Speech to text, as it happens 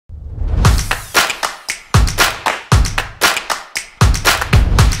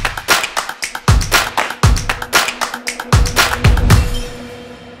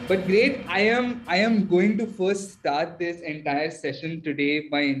But great, I am going to first start this entire session today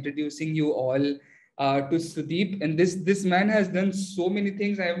by introducing you all to Sudeep. And this man has done so many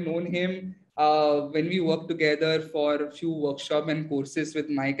things. I have known him when we worked together for a few workshop and courses with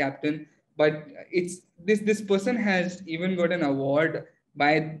my captain. But it's this person has even got an award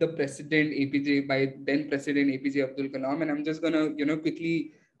by the president APJ, by then President APJ Abdul Kalam. And I'm just gonna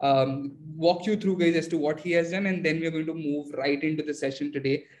quickly walk you through, guys, as to what he has done, and then we're going to move right into the session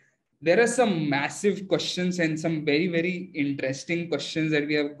today. There are some massive questions and some very, very interesting questions that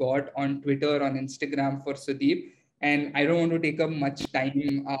we have got on Twitter, on Instagram for Sudeep. And I don't want to take up much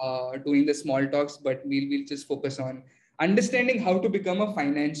time doing the small talks, but we'll just focus on understanding how to become a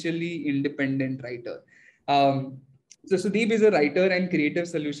financially independent writer. So Sudeep is a writer and creative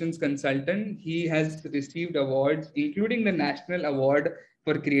solutions consultant. He has received awards, including the National Award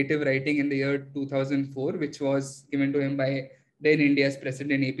for Creative Writing in the year 2004, which was given to him by then India's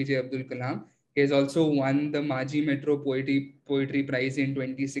President APJ Abdul Kalam. He has also won the Maji Metro Poetry Prize in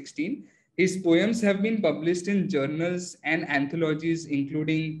 2016. His poems have been published in journals and anthologies,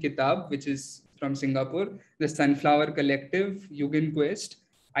 including Kitab, which is from Singapore, the Sunflower Collective, Yugen Quest,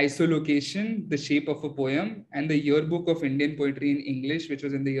 Isolocation, The Shape of a Poem, and the Yearbook of Indian Poetry in English, which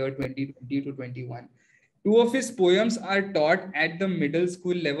was in the year 2020 to 21. Two of his poems are taught at the middle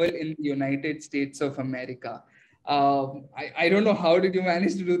school level in the United States of America. I don't know how did you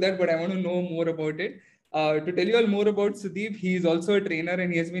manage to do that, but I want to know more about it. To tell you all more about Sudeep, he is also a trainer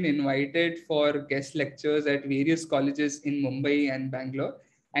and he has been invited for guest lectures at various colleges in Mumbai and Bangalore.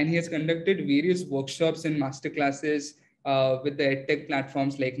 And he has conducted various workshops and masterclasses with the edtech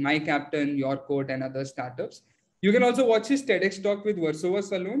platforms like My Captain, Your Code, and other startups. You can also watch his TEDx talk with Warsaw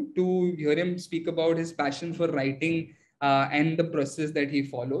Saloon to hear him speak about his passion for writing and the process that he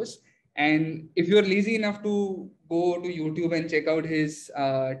follows. And if you're lazy enough to go to YouTube and check out his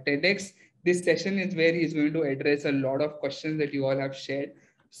TEDx, this session is where he's going to address a lot of questions that you all have shared.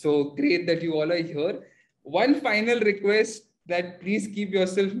 So great that you all are here. One final request, that please keep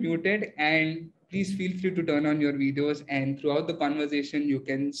yourself muted and please feel free to turn on your videos, and throughout the conversation, you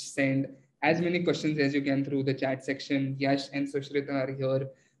can send as many questions as you can through the chat section. Yash and Sushrita are here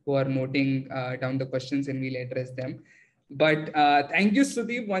who are noting down the questions and we'll address them. But thank you,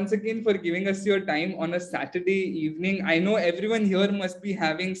 Sudeep, once again for giving us your time on a Saturday evening. I know everyone here must be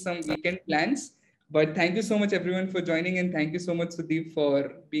having some weekend plans, but thank you so much, everyone, for joining. And thank you so much, Sudeep,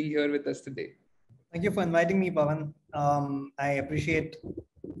 for being here with us today. Thank you for inviting me, Pawan. I appreciate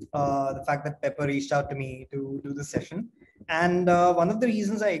the fact that Pepper reached out to me to do this session. And one of the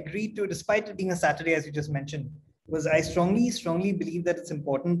reasons I agreed to, despite it being a Saturday, as you just mentioned, was I strongly believe that it's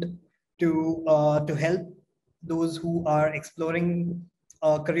important to help those who are exploring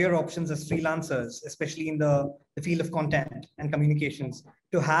career options as freelancers, especially in the field of content and communications,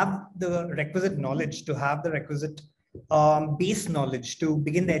 to have the requisite knowledge, to have the requisite base knowledge to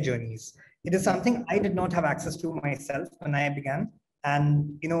begin their journeys. It is something I did not have access to myself when I began.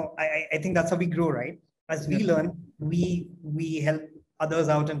 And, I think that's how we grow, right? As we learn, we help others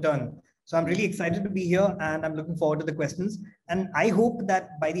out in turn. So I'm really excited to be here and I'm looking forward to the questions. And I hope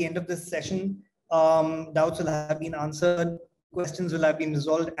that by the end of this session, doubts will have been answered, questions will have been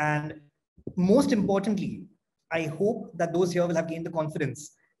resolved. And most importantly, I hope that those here will have gained the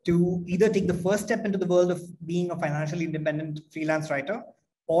confidence to either take the first step into the world of being a financially independent freelance writer,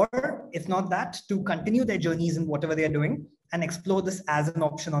 or if not that, to continue their journeys in whatever they are doing and explore this as an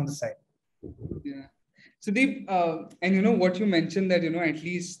option on the side. Yeah. Sudeep, and what you mentioned that, at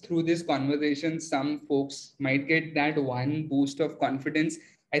least through this conversation, some folks might get that one boost of confidence.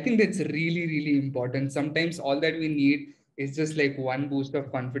 I think that's really, really important. Sometimes all that we need is just like one boost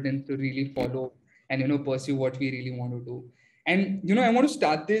of confidence to really follow and, pursue what we really want to do. And, I want to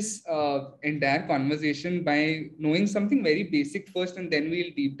start this entire conversation by knowing something very basic first, and then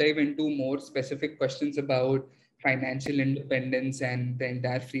we'll deep dive into more specific questions about financial independence and the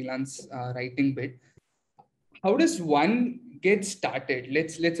entire freelance writing bit. How does one get started?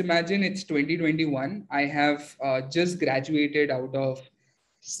 Let's imagine it's 2021. I have just graduated out of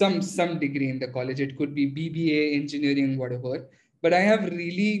some degree in the college. It could be BBA, engineering, whatever. But I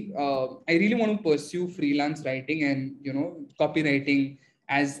really want to pursue freelance writing and copywriting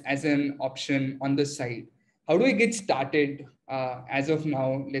as an option on the side. How do I get started as of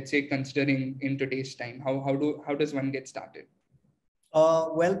now? Let's say considering in today's time, how does one get started?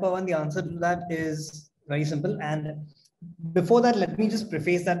 Well, Pawan, the answer to that is very simple. And before that, let me just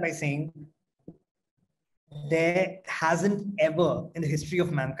preface that by saying there hasn't ever in the history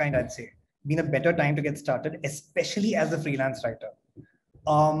of mankind, I'd say, been a better time to get started, especially as a freelance writer.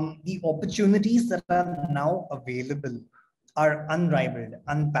 The opportunities that are now available are unrivaled,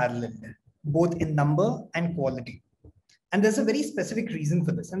 unparalleled, both in number and quality. And there's a very specific reason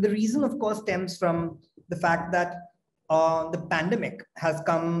for this. And the reason, of course, stems from the fact that the pandemic has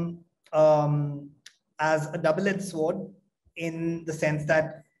come as a double-edged sword, in the sense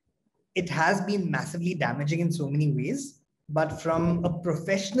that it has been massively damaging in so many ways. But from a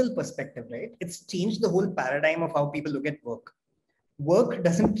professional perspective, right, it's changed the whole paradigm of how people look at work. Work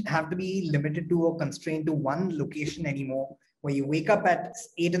doesn't have to be limited to or constrained to one location anymore, where you wake up at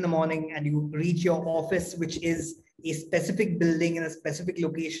 8 in the morning and you reach your office, which is a specific building in a specific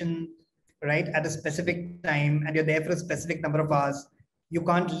location, right, at a specific time, and you're there for a specific number of hours. You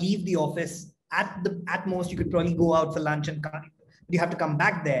can't leave the office. At most, you could probably go out for lunch, and you have to come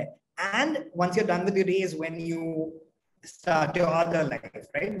back there. And once you're done with your day is when you start your other life,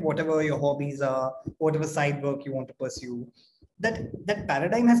 right? Whatever your hobbies are, whatever side work you want to pursue. That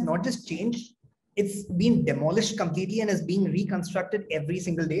paradigm has not just changed, it's been demolished completely and is being reconstructed every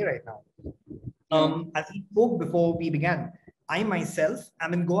single day right now. As we spoke before we began, I myself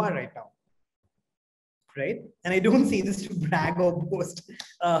am in Goa right now, right? And I don't say this to brag or boast,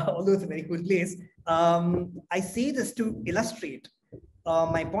 although it's a very cool place. I say this to illustrate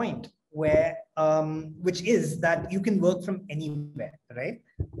my point, which is that you can work from anywhere, right?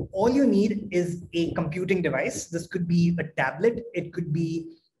 All you need is a computing device. This could be a tablet, it could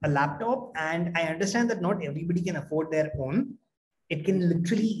be a laptop, and I understand that not everybody can afford their own. It can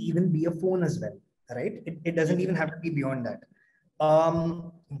literally even be a phone as well, right? It doesn't even have to be beyond that.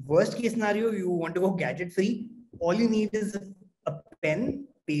 Worst case scenario, you want to go gadget free. All you need is a pen,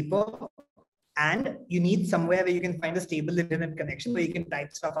 paper, and you need somewhere where you can find a stable internet connection where you can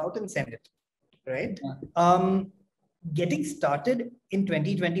type stuff out and send it, right? Getting started in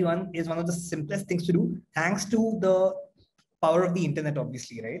 2021 is one of the simplest things to do, thanks to the power of the internet,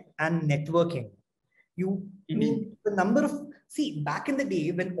 obviously, right? And networking. The number of, back in the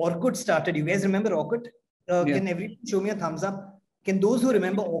day when Orkut started, you guys remember Orkut? Can everyone show me a thumbs up? Can those who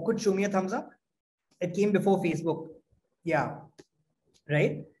remember Orkut show me a thumbs up? It came before Facebook. Yeah,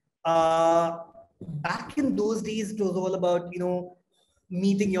 right? Back in those days, it was all about,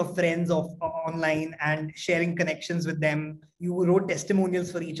 meeting your friends online and sharing connections with them. You wrote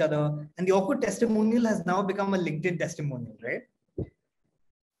testimonials for each other. And the Orkut testimonial has now become a LinkedIn testimonial, right?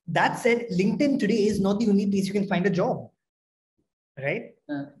 That said, LinkedIn today is not the only place you can find a job, right?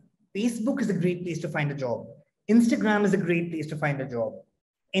 Facebook is a great place to find a job. Instagram is a great place to find a job.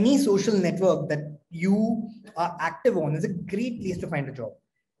 Any social network that you are active on is a great place to find a job.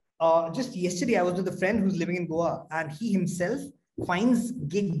 Just yesterday, I was with a friend who's living in Goa, and he himself finds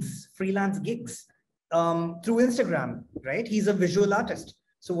gigs, freelance gigs, through Instagram, right? He's a visual artist.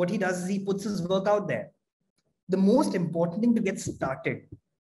 So what he does is he puts his work out there. The most important thing to get started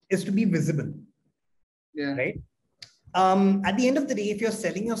is to be visible, right? At the end of the day, if you're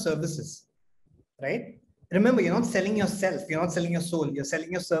selling your services, right? Remember, you're not selling yourself. You're not selling your soul. You're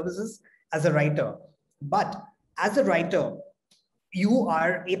selling your services as a writer. But as a writer, you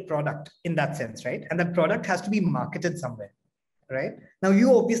are a product in that sense, right? And that product has to be marketed somewhere, right? Now,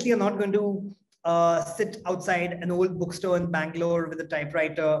 you obviously are not going to sit outside an old bookstore in Bangalore with a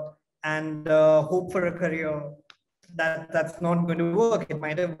typewriter and hope for a career. That's not going to work. It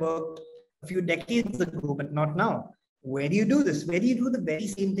might have worked a few decades ago, but not now. Where do you do this? Where do you do the very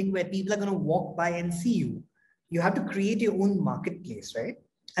same thing where people are going to walk by and see you? You have to create your own marketplace, right?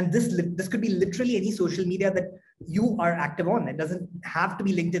 And this could be literally any social media that you are active on. It doesn't have to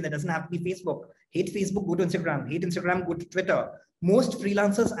be LinkedIn. It doesn't have to be Facebook. Hate Facebook, go to Instagram. Hate Instagram, go to Twitter. Most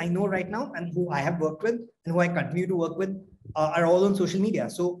freelancers I know right now and who I have worked with and who I continue to work with are all on social media.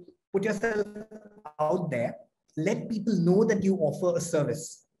 So put yourself out there. Let people know that you offer a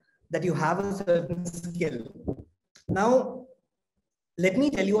service, that you have a certain skill. Now, let me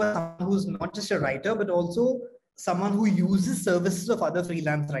tell you, as someone who's not just a writer, but also someone who uses services of other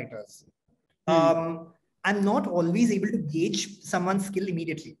freelance writers. I'm not always able to gauge someone's skill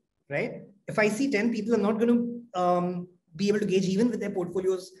immediately, right? If I see 10 people, I'm not going to be able to gauge, even with their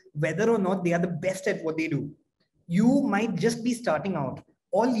portfolios, whether or not they are the best at what they do. You might just be starting out.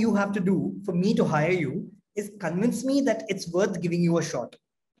 All you have to do for me to hire you is convince me that it's worth giving you a shot,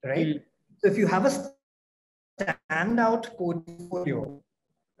 right? So if you have a standout portfolio,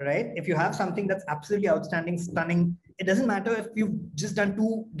 right? If you have something that's absolutely outstanding, stunning, it doesn't matter if you've just done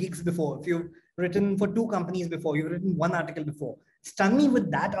 2 gigs before, if you've written for 2 companies before, you've written 1 article before. Stun me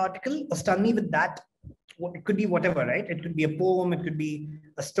with that article or stun me with that. It could be whatever, right? It could be a poem, it could be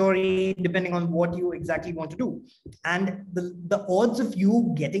a story, depending on what you exactly want to do. And the odds of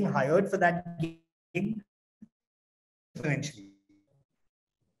you getting hired for that gig exponentially.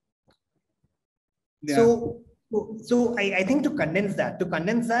 So So I think to condense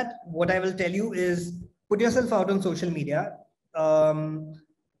that, what I will tell you is put yourself out on social media.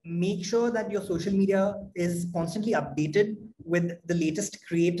 Make sure that your social media is constantly updated with the latest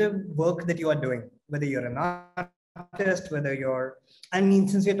creative work that you are doing, whether you're an artist, whether you're, I mean,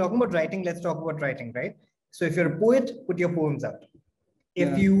 since we're talking about writing, let's talk about writing, right? So if you're a poet, put your poems out. If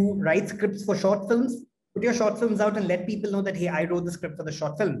Yeah. you write scripts for short films, put your short films out and let people know that, hey, I wrote the script for the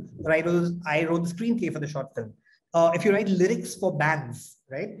short film, or I wrote the screenplay for the short film. If you write lyrics for bands,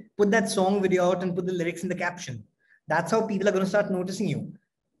 right, put that song video out and put the lyrics in the caption. That's how people are going to start noticing you.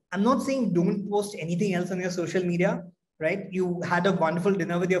 I'm not saying don't post anything else on your social media, right? You had a wonderful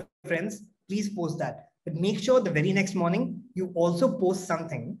dinner with your friends, please post that. But make sure the very next morning you also post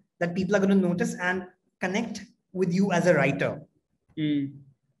something that people are going to notice and connect with you as a writer.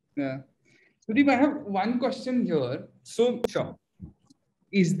 Yeah. Sudeep, I have one question here. So, Sure.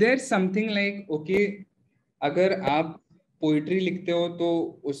 is there something like, okay, अगर आप poetry लिखते हो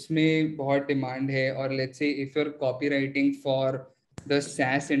तो उसमें बहुत demand है, और let's say if you are copywriting for the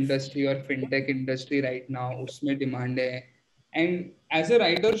SaaS industry और फिनटेक इंडस्ट्री राइट नाउ, उसमें डिमांड है, and as a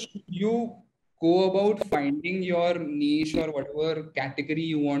writer you go about finding your niche or whatever category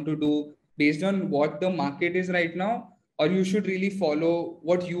you want to do based on what the market is right now, or you should really follow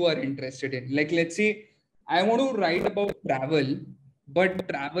what you are interested in? Like, let's say I want to write about travel, but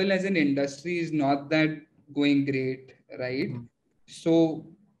travel as an industry is not that going great, right? So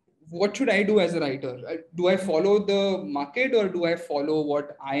what should I do as a writer? Do I follow the market or do I follow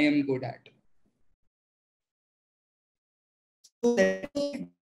what I am good at? So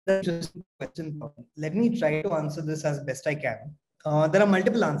let me try to answer this as best I can. There are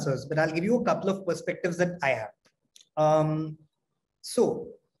multiple answers, but I'll give you a couple of perspectives that I have. So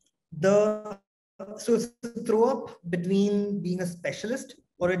it's a throw up between being a specialist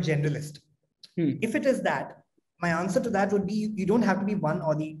or a generalist. If it is that, my answer to that would be you don't have to be one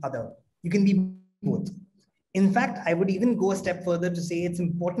or the other. You can be both. In fact, I would even go a step further to say it's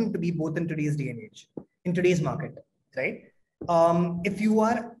important to be both in today's day and age, in today's market, right? If you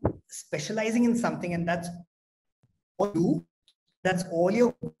are specializing in something and that's all you do, that's all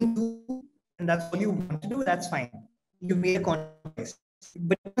you're going to do, and that's all you want to do, that's fine. You made a conscious,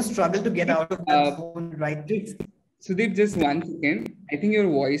 but you struggle to get out of that zone, right? Sudeep, just 1 second. I think your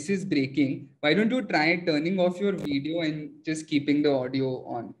voice is breaking. Why don't you try turning off your video and just keeping the audio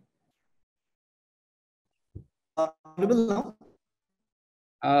on? Audible now?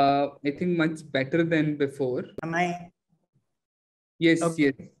 I think much better than before. Am I? Yes, okay.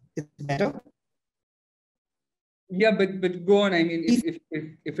 yes. It's better? Yeah, but go on. I mean,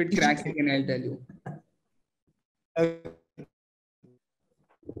 if it cracks again, I'll tell you. Okay.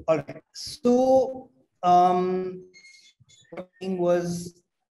 All right. So, thing was,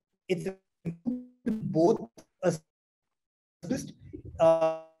 it's both a specialist,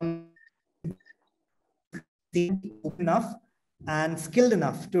 open enough and skilled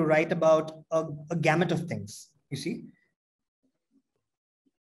enough to write about a gamut of things. You see.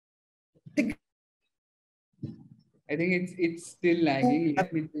 I think it's still lagging.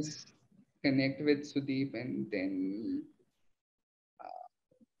 Let me just connect with Sudeep and then.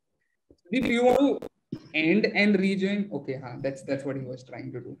 If you want to end and rejoin, okay, that's what he was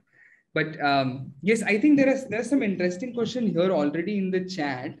trying to do. But yes, I think there's some interesting question here already in the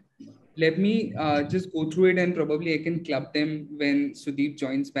chat. Let me just go through it and probably I can club them when Sudeep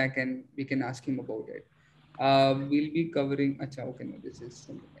joins back and we can ask him about it. We'll be covering. Acha, okay, no, this is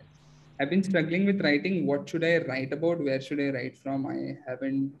something else. I've been struggling with writing. What should I write about? Where should I write from? I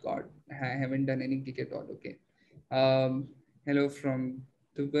haven't done any gig at all. Okay. Hello from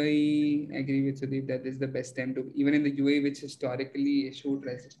Dubai. I agree with Sudeep that this is the best time to, even in the UAE, which historically issued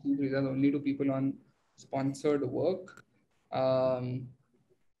resistance visas only to people on sponsored work.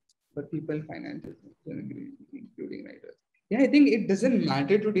 For people finances, including writers. Yeah, I think it doesn't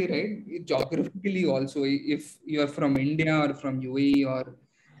matter today, right? Geographically also, if you are from India or from UAE or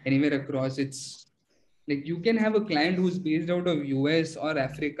anywhere across, it's like you can have a client who's based out of US or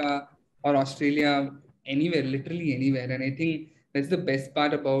Africa or Australia, anywhere, literally anywhere. And I think that's the best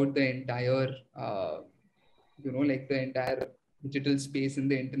part about the entire, like the entire digital space in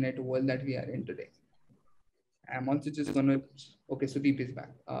the internet world that we are in today. I'm also just gonna, okay, Sudeep is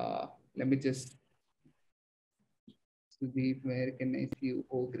back. Let me just, Sudeep, where can I see you?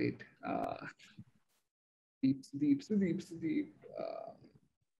 Oh, great. Sudeep.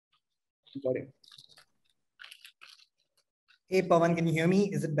 Got it. Hey, Pawan, can you hear me?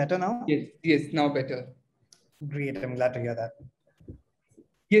 Is it better now? Yes, now better. Great, I'm glad to hear that.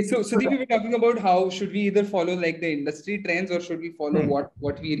 Yes, so Sudeep, we were talking about how should we either follow like the industry trends or should we follow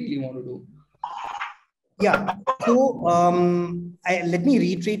what we really want to do? Yeah. So let me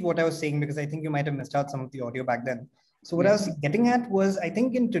reiterate what I was saying, because I think you might have missed out some of the audio back then. So what I Yeah. was getting at was, I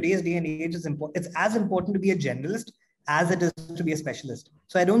think in today's day and age, it's as important to be a generalist as it is to be a specialist.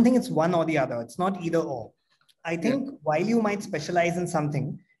 So I don't think it's one or the other. It's not either or. I Yeah. think while you might specialize in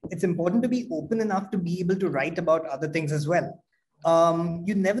something, it's important to be open enough to be able to write about other things as well.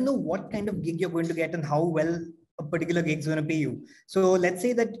 You never know what kind of gig you're going to get and how well a particular gig is going to pay you. So let's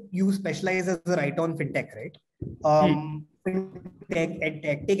say that you specialize as a writer on fintech, right? Fintech,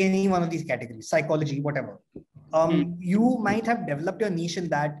 edtech, take any one of these categories, psychology, whatever. You might have developed your niche in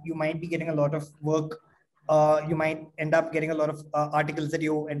that. You might be getting a lot of work. You might end up getting a lot of articles that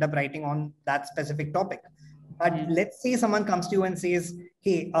you end up writing on that specific topic. But let's say someone comes to you and says,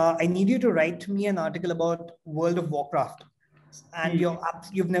 "Hey, I need you to write me an article about World of Warcraft," and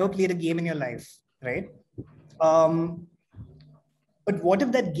you've never played a game in your life, right? Um, but what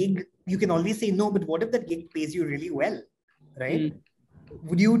if that gig, you can always say no, but what if that gig pays you really well, right?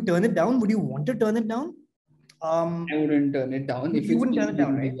 Would you turn it down? Would you want to turn it down? I wouldn't turn it down if You it's wouldn't turn paying it me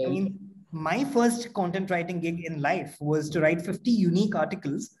down, really right? I well. mean, my first content writing gig in life was to write 50 unique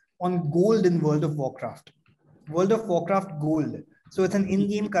articles on gold in World of Warcraft. World of Warcraft gold. So it's an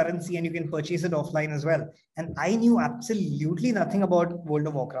in-game currency and you can purchase it offline as well. And I knew absolutely nothing about World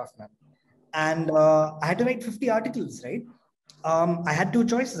of Warcraft, man. And I had to write 50 articles, right? I had two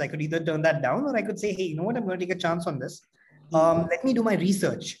choices. I could either turn that down, or I could say, hey, you know what? I'm going to take a chance on this. Let me do my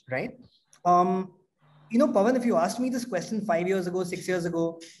research, right? Pawan, if you asked me this question 5 years ago, 6 years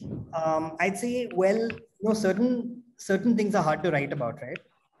ago, I'd say, well, certain things are hard to write about, right?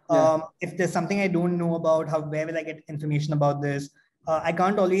 Yeah. If there's something I don't know about, where will I get information about this? I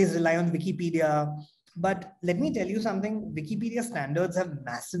can't always rely on Wikipedia. But let me tell you something, Wikipedia standards have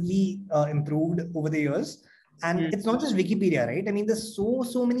massively improved over the years. And it's not just Wikipedia, right? I mean, there's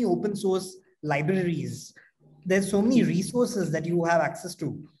so many open source libraries. There's so many resources that you have access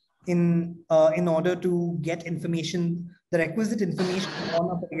to in order to get information, the requisite information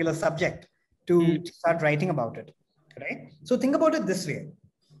on a particular subject to start writing about it, right? So think about it this way.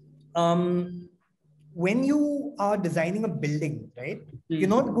 When you are designing a building, right, you're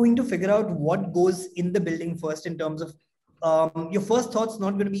not going to figure out what goes in the building first in terms of your first thought's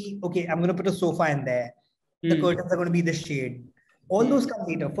not going to be, okay, I'm going to put a sofa in there. The curtains are going to be this shade. All those come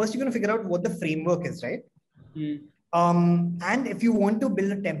later. First, you're going to figure out what the framework is, right? And if you want to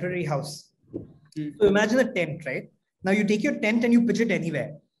build a temporary house, so imagine a tent, right? Now you take your tent and you pitch it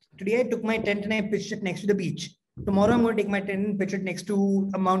anywhere. Today I took my tent and I pitched it next to the beach. Tomorrow I'm going to take my tent and pitch it next to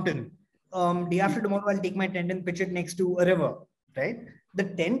a mountain. Day after tomorrow I'll take my tent and pitch it next to a river, right? The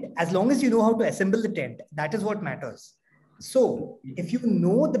tent, as long as you know how to assemble the tent, that is what matters. So if you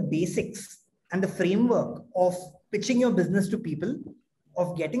know the basics and the framework of pitching your business to people,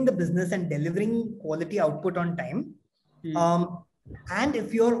 of getting the business and delivering quality output on time, and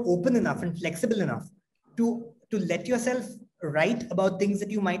if you're open enough and flexible enough to let yourself write about things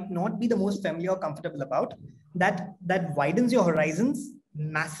that you might not be the most familiar or comfortable about, that widens your horizons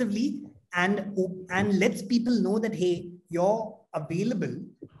massively, and lets people know that, hey, you're available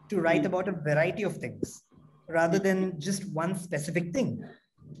to write about a variety of things rather than just one specific thing.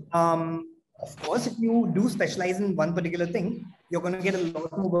 Of course, if you do specialize in one particular thing, you're going to get a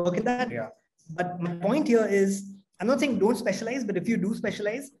lot more work in that area. But my point here is, I'm not saying don't specialize, but if you do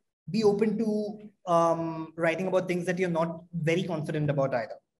specialize, be open to writing about things that you're not very confident about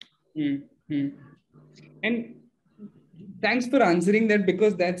either. And thanks for answering that,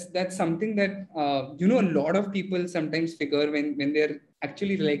 because that's something that a lot of people sometimes figure when they're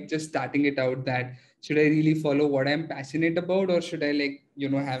actually like just starting it out, that should I really follow what I'm passionate about, or should I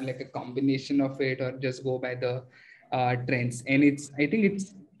have like a combination of it, or just go by the trends. And I think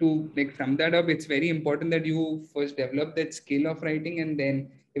it's, to like sum that up, it's very important that you first develop that skill of writing, and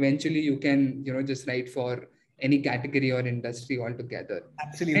then eventually you can just write for any category or industry altogether.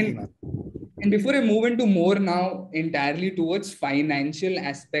 Absolutely, And man. and before I move into more now entirely towards financial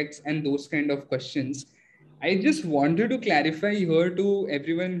aspects and those kind of questions, I just wanted to clarify here to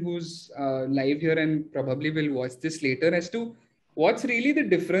everyone who's live here and probably will watch this later, as to what's really the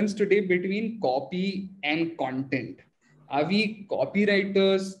difference today between copy and content. Are we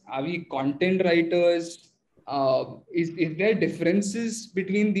copywriters? Are we content writers? Is there differences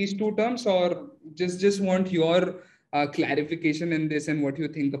between these two terms, or just want your clarification in this and what you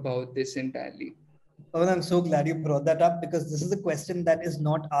think about this entirely? Well, I'm so glad you brought that up, because this is a question that is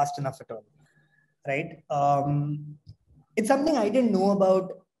not asked enough at all, right? It's something I didn't know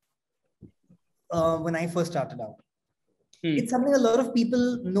about when I first started out. It's something a lot of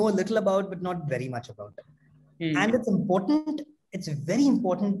people know a little about, but not very much about. And it's important. It's very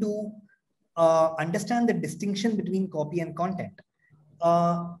important to understand the distinction between copy and content.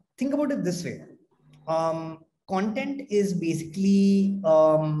 Think about it this way. Content is basically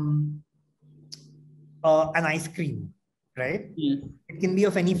an ice cream, right? It can be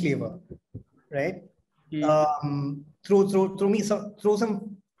of any flavor, right? Throw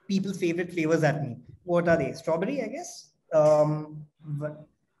some people's favorite flavors at me. What are they? Strawberry, I guess.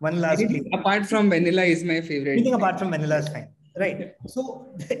 One last Anything flavor. apart from vanilla is my favorite. Anything apart from vanilla is fine, right?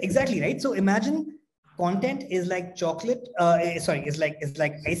 So exactly, right? So imagine content is like chocolate. Is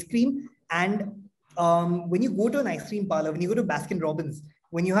like ice cream. And when you go to an ice cream parlor, when you go to Baskin Robbins,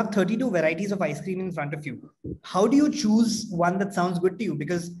 when you have 32 varieties of ice cream in front of you, how do you choose one that sounds good to you?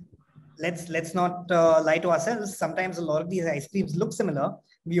 Because let's not lie to ourselves. Sometimes a lot of these ice creams look similar.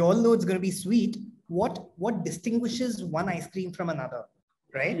 We all know it's going to be sweet. What distinguishes one ice cream from another,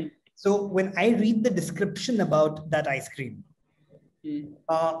 right? So when I read the description about that ice cream,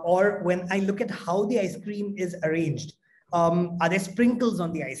 or when I look at how the ice cream is arranged, are there sprinkles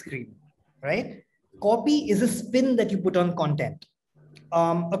on the ice cream, right? Copy is a spin that you put on content.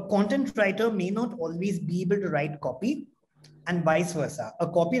 A content writer may not always be able to write copy, and vice versa. A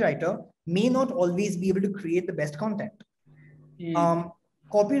copywriter may not always be able to create the best content.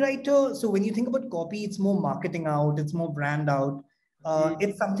 Copywriter, so when you think about copy, it's more marketing out, it's more brand out.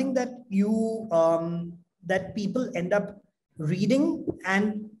 It's something that that people end up reading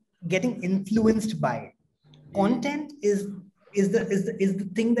and getting influenced by. Content is the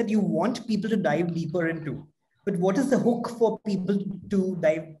thing that you want people to dive deeper into. But what is the hook for people to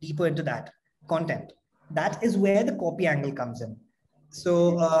dive deeper into that content? That is where the copy angle comes in.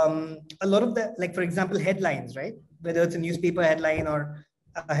 So a lot of the, like, for example, headlines, right? Whether it's a newspaper headline or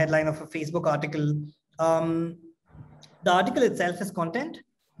a headline of a Facebook article, the article itself is content,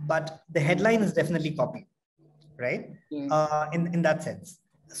 but the headline is definitely copy, right? In that sense.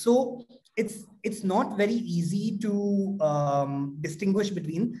 So it's not very easy to distinguish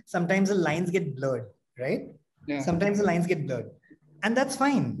between. Sometimes the lines get blurred, right? Sometimes the lines get blurred, and that's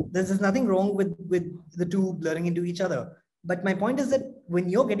fine. There's nothing wrong with the two blurring into each other. But my point is that when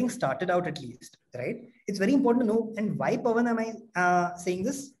you're getting started out, at least, right, it's very important to know. And why, Pawan, am I saying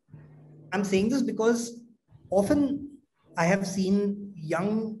this? I'm saying this because often I have seen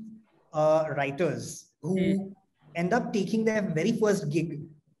young writers who end up taking their very first gig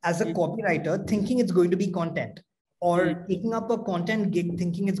as a copywriter thinking it's going to be content, or taking up a content gig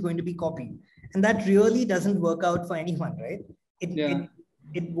thinking it's going to be copy. And that really doesn't work out for anyone, right?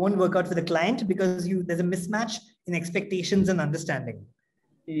 It won't work out for the client because there's a mismatch in expectations and understanding.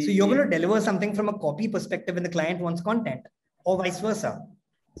 So you're going to deliver something from a copy perspective and the client wants content, or vice versa.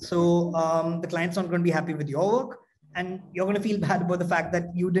 So the client's not going to be happy with your work, and you're going to feel bad about the fact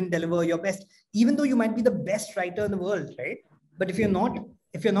that you didn't deliver your best, even though you might be the best writer in the world, right? But if you're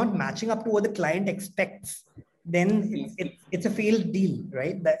not matching up to what the client expects, then it's a failed deal,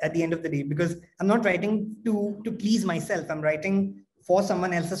 right? At the end of the day, because I'm not writing to please myself. I'm writing for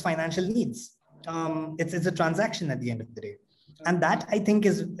someone else's financial needs. It's a transaction at the end of the day. And that, I think,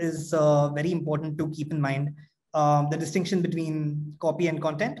 is very important to keep in mind, the distinction between copy and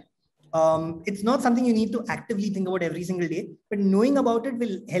content. It's not something you need to actively think about every single day, but knowing about it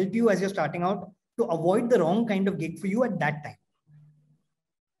will help you as you're starting out to avoid the wrong kind of gig for you at that time.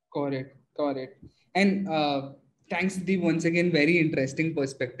 Correct. And thanks, Deep, once again, very interesting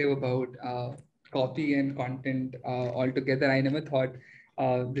perspective about copy and content altogether. I never thought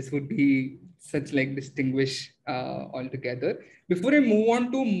this would be such like distinguish altogether. Before I move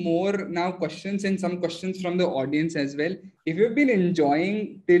on to more now questions and some questions from the audience as well, if you've been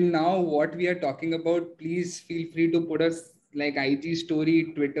enjoying till now what we are talking about, please feel free to put us like IG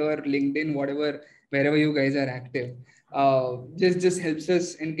story, Twitter, LinkedIn, whatever, wherever you guys are active. Just helps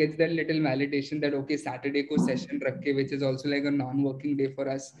us and gets that little validation that okay, Saturday ko session rakke, which is also like a non-working day for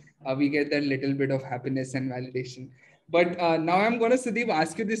us. We get that little bit of happiness and validation. But now I'm going to, Sudeep,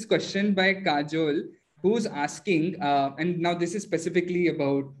 ask you this question by Kajol, who's asking, and now this is specifically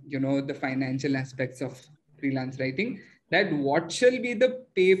about, the financial aspects of freelance writing, that what shall be the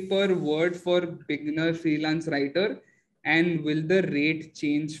pay per word for beginner freelance writer, and will the rate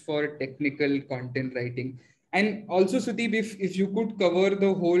change for technical content writing? And also, Sudeep, if you could cover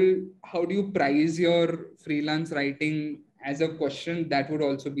the whole, how do you price your freelance writing as a question, that would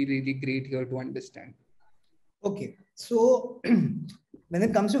also be really great here to understand. Okay. So when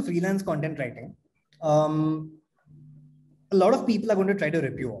it comes to freelance content writing, a lot of people are going to try to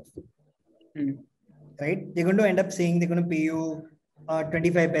rip you off. Right? They're going to end up saying they're going to pay you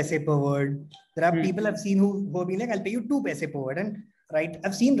 25 paise per word. There are people I've seen who have been like, I'll pay you 2 paise per word. And right,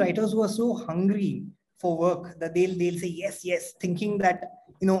 I've seen writers who are so hungry for work that they'll say yes, thinking that,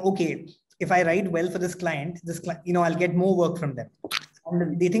 okay, if I write well for this client, I'll get more work from them.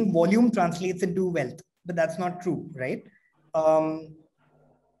 And they think volume translates into wealth, but that's not true, right?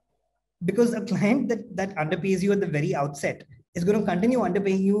 Because a client that underpays you at the very outset is going to continue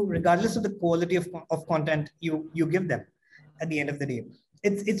underpaying you regardless of the quality of content you give them at the end of the day.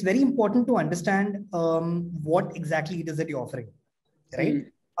 It's very important to understand what exactly it is that you're offering, right?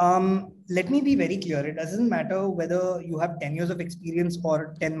 Let me be very clear. It doesn't matter whether you have 10 years of experience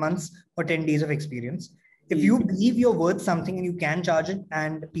or 10 months or 10 days of experience. If you believe you're worth something and you can charge it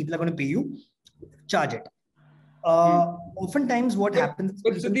and people are going to pay you, charge it. Oftentimes what happens...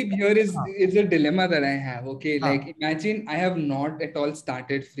 But Sudeep, here is a dilemma that I have. Okay, like imagine I have not at all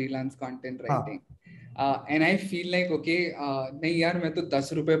started freelance content writing. And I feel like, okay, नहीं यार मैं तो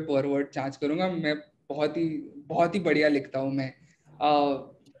 10 रुपए per word charge करूँगा, मैं बहुत ही बढ़िया लिखता हूँ मैं.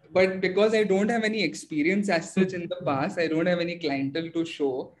 But because I don't have any experience as such in the past, I don't have any clientele to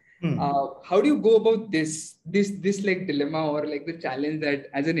show. How do you go about this like dilemma or like the challenge that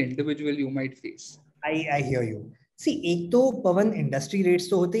as an individual you might face? I hear you. See, एक तो Pavan industry rates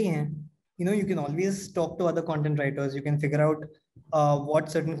तो होते ही हैं. You can always talk to other content writers. You can figure out what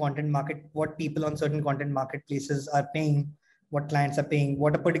people on certain content marketplaces are paying, what clients are paying,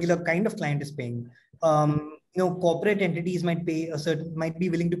 what a particular kind of client is paying. Corporate entities might be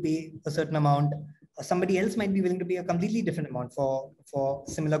willing to pay a certain amount. Somebody else might be willing to pay a completely different amount for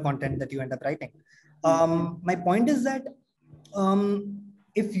similar content that you end up writing. My point is that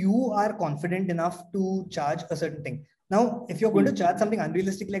if you are confident enough to charge a certain thing. Now, if you're going to charge something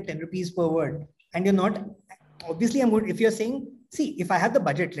unrealistic like 10 rupees per word, and you're not, obviously if you're saying, see, if I had the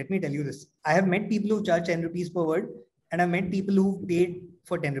budget, let me tell you this. I have met people who charge 10 rupees per word, and I've met people who paid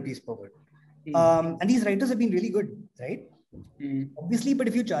for 10 rupees per word. And these writers have been really good, right? Obviously, but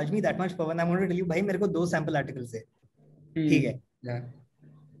if you charge me that much, Pavan, I'm going to tell you, bhai, mere ko 2 sample articles hai. Yeah.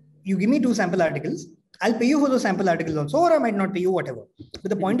 You give me 2 sample articles, I'll pay you for those sample articles also, or I might not pay you, whatever. But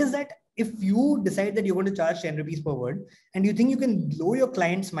the point is that if you decide that you're going to charge 10 rupees per word and you think you can blow your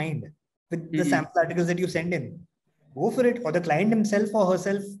client's mind with the sample articles that you send in, go for it. Or the client himself or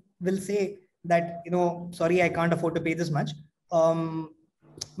herself will say that, sorry, I can't afford to pay this much.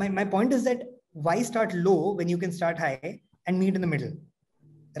 My point is that why start low when you can start high and meet in the middle,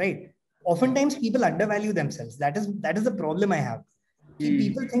 right? Oftentimes people undervalue themselves. That is the problem I have.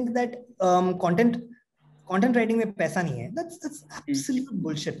 People think that content writing में पैसा नहीं है. That's absolute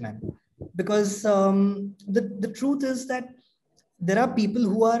bullshit, man. Because the truth is that there are people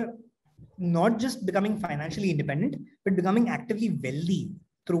who are not just becoming financially independent, but becoming actively wealthy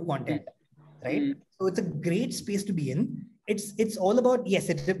through content, right? So it's a great space to be in. It's all about, yes,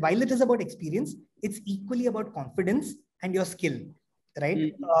 while it is about experience, it's equally about confidence and your skill,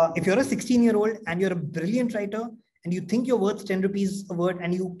 right? If you're a 16-year-old and you're a brilliant writer and you think you're worth 10 rupees a word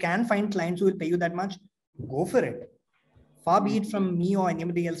and you can find clients who will pay you that much, go for it. Far be it from me or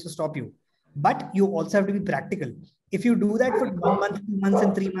anybody else to stop you. But you also have to be practical. If you do that for 1 month, 2 months,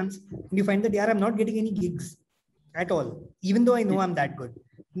 and 3 months, and you find that, I'm not getting any gigs at all, even though I know I'm that good,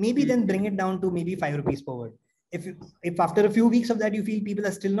 maybe then bring it down to maybe 5 rupees per word. If after a few weeks of that, you feel people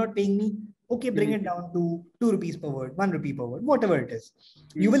are still not paying me, okay, bring it down to 2 rupees per word, 1 rupee per word, whatever it is.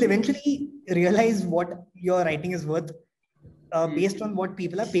 You will eventually realize what your writing is worth based on what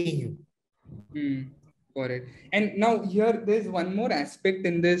people are paying you. Correct. And now here, there's one more aspect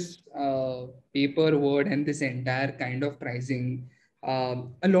in this paper word and this entire kind of pricing.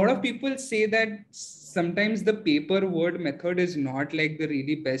 A lot of people say that sometimes the paper word method is not like the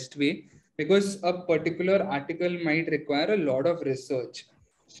really best way because a particular article might require a lot of research.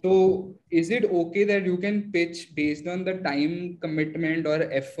 So is it okay that you can pitch based on the time commitment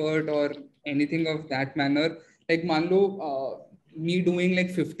or effort or anything of that manner? Like manlo, me doing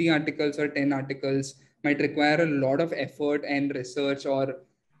like 50 articles or 10 articles might require a lot of effort and research, or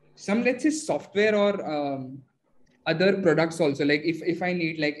some, let's say, software or other products also. Like if I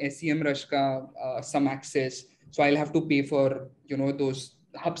need like SEM Rashka, some access, so I'll have to pay for, those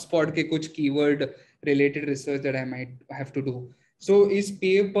HubSpot ke kuch keyword related research that I might have to do. So is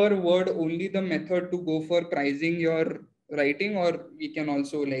pay per word only the method to go for pricing your writing, or we can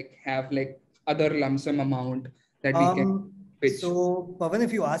also like have like other lump sum amount that we can pitch? So Pavan,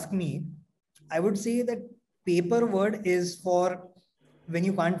 if you ask me, I would say that paper word is for when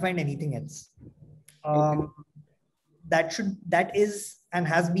you can't find anything else. Okay. That is and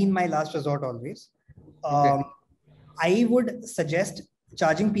has been my last resort always. Okay. I would suggest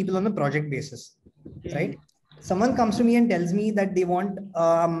charging people on a project basis, right? Someone comes to me and tells me that they want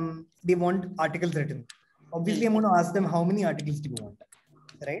articles written. Obviously, I'm going to ask them, how many articles do you want,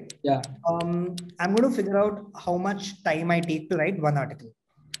 right? Yeah. I'm going to figure out how much time I take to write one article.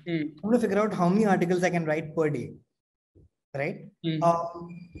 I'm going to figure out how many articles I can write per day, right?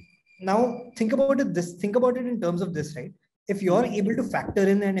 Now think about it. Think about it in terms of this, right? If you're able to factor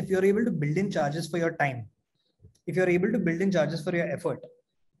in and if you're able to build in charges for your time, if you're able to build in charges for your effort,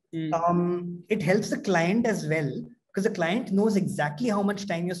 it helps the client as well, because the client knows exactly how much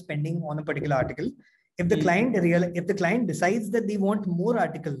time you're spending on a particular article. If the client decides that they want more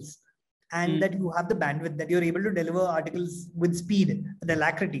articles and that you have the bandwidth, that you're able to deliver articles with speed, with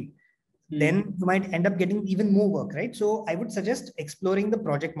alacrity, then you might end up getting even more work, right? So I would suggest exploring the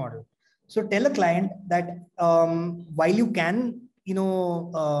project model. So tell a client that while you can,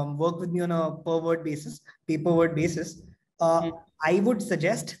 work with me on a per word basis, paper word basis, I would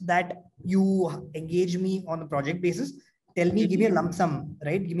suggest that you engage me on a project basis. Tell me, give me a lump sum,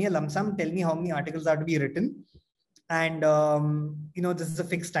 right? Give me a lump sum. Tell me how many articles are to be written, and this is a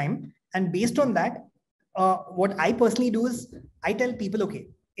fixed time. And based on that, what I personally do is I tell people, okay,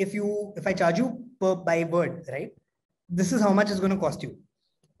 if I charge you by word, right, this is how much it's going to cost you.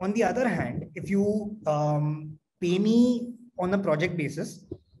 On the other hand, if you pay me on a project basis,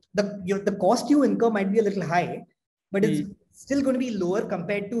 the cost you incur might be a little high, but it's still going to be lower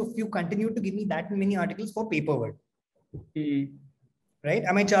compared to if you continue to give me that many articles for paper word. Right?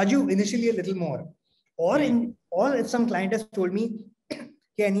 I might charge you initially a little more, or if some client has told me,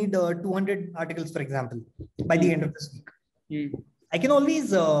 hey, I need 200 articles, for example, by the end of this week. I can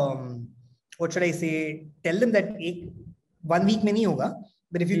always, what should I say, tell them that 1 week mein nahi hoga,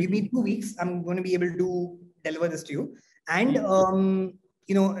 but if you give me 2 weeks, I'm going to be able to deliver this to you. And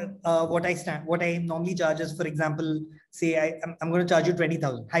what I normally charge is, for example, say I'm going to charge you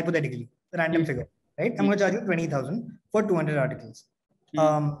 20,000, hypothetically, random figure, right? I'm going to charge you 20,000 for 200 articles.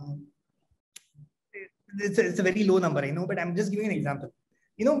 It's a very low number, I know, but I'm just giving an example.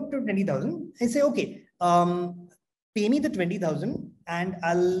 To 20,000, I say, okay, pay me the 20,000 and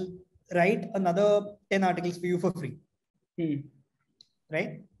I'll write another 10 articles for you for free.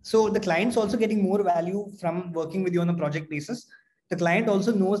 Right? So the client's also getting more value from working with you on a project basis. The client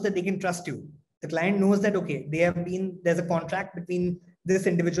also knows that they can trust you. The client knows that, okay, there's a contract between this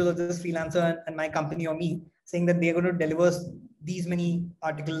individual or this freelancer and my company or me, saying that they're going to deliver these many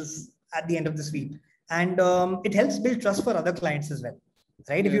articles at the end of this week. And it helps build trust for other clients as well,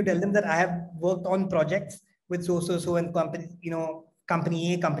 right? If you tell them that I have worked on projects with so and company,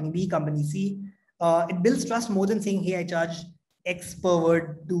 company A, company B, company C, it builds trust more than saying, hey, I charge X per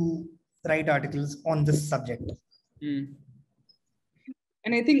word to write articles on this subject. And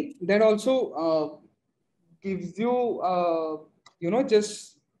I think that also gives you,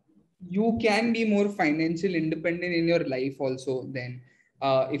 just you can be more financial independent in your life also then,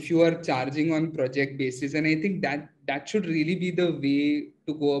 if you are charging on project basis. And I think that should really be the way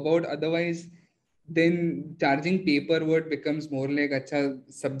to go about. Otherwise, then charging paper word becomes more like, acha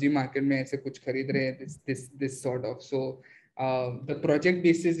sabji market mein aise kuch kharid rahe hain, this sort of. So the project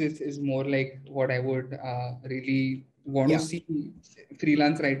basis is more like what I would really want to see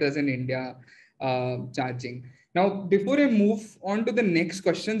freelance writers in India charging. Now, before I move on to the next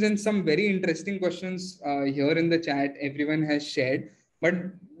questions, and some very interesting questions here in the chat, everyone has shared. But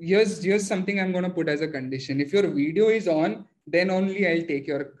here's something I'm going to put as a condition. If your video is on, then only I'll take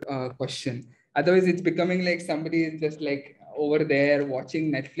your question. Otherwise, it's becoming like somebody is just like over there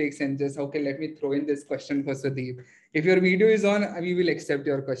watching Netflix and just, okay, let me throw in this question for Sudeep. If your video is on, we will accept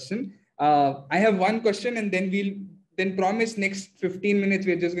your question. I have one question, and then promise next 15 minutes,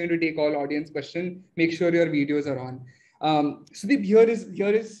 we're just going to take all audience questions. Make sure your videos are on. Sudeep, here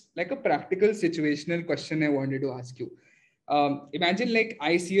is like a practical situational question I wanted to ask you. Imagine like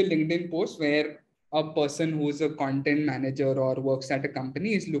I see a LinkedIn post where a person who's a content manager or works at a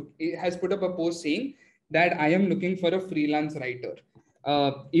company has put up a post saying that I am looking for a freelance writer.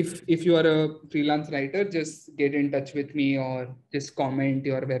 If you are a freelance writer, just get in touch with me or just comment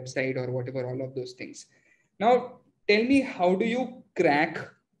your website or whatever, all of those things. Now, tell me, how do you crack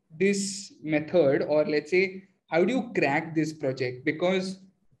this method, or let's say, how do you crack this project? Because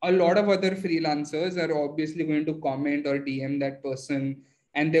a lot of other freelancers are obviously going to comment or DM that person,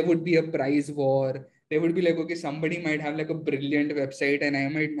 and there would be a price war. They would be like, okay, somebody might have like a brilliant website and I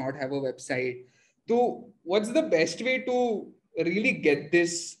might not have a website. So what's the best way to really get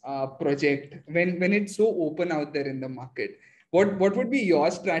this project when it's so open out there in the market? What would be your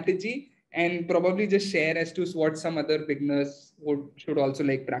strategy? And probably just share as to what some other beginners should also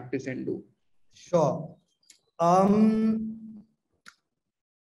like practice and do. Sure.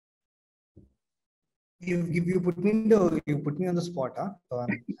 You put me on the spot, huh?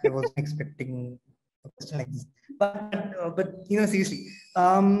 I wasn't expecting a question like this, but seriously,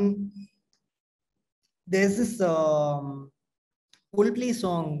 there's this Coldplay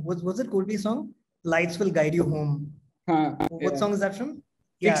song. Was it Coldplay song? Lights will guide you home. What song is that from?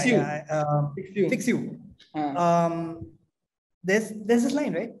 Fix you. Fix you. Fix you. There's this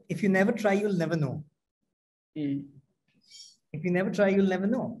line, right? If you never try, you'll never know. If you never try, you'll never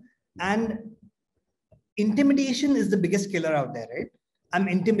know. And intimidation is the biggest killer out there, right? I'm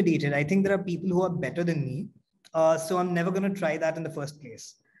intimidated. I think there are people who are better than me. So I'm never going to try that in the first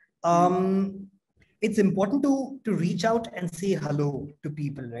place. It's important to reach out and say hello to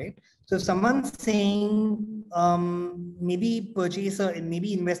people, right? So if someone's saying maybe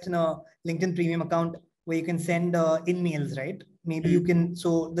maybe invest in a LinkedIn premium account where you can send in mails, right? Maybe you can,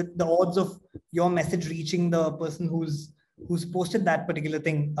 so the odds of your message reaching the person who's posted that particular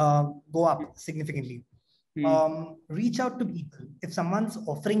thing go up significantly. Reach out to people. If someone's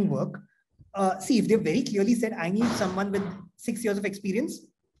offering work, see if they very clearly said, I need someone with 6 years of experience,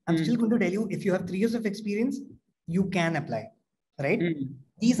 I'm still going to tell you, if you have 3 years of experience, you can apply, right?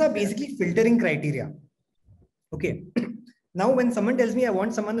 These are basically filtering criteria. Okay. Now, when someone tells me I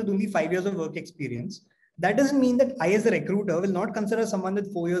want someone with only 5 years of work experience, that doesn't mean that I, as a recruiter, will not consider someone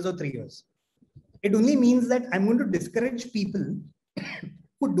with 4 years or 3 years. It only means that I'm going to discourage people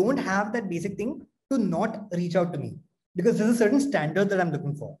who don't have that basic thing to not reach out to me, because there's a certain standard that I'm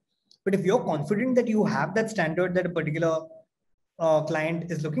looking for. But if you're confident that you have that standard that a particular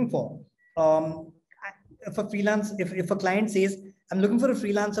client is looking for, if a client says, I'm looking for a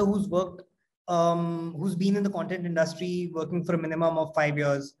freelancer who's worked, who's been in the content industry working for a minimum of 5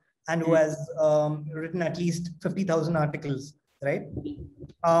 years and who has written at least 50,000 articles, right?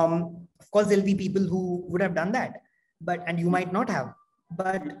 Of course, there'll be people who would have done that, and you might not have.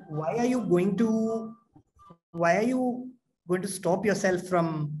 But why are you going to stop yourself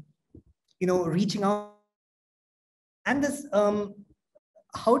from, reaching out? And this,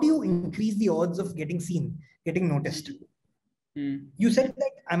 how do you increase the odds of getting seen, getting noticed? You said,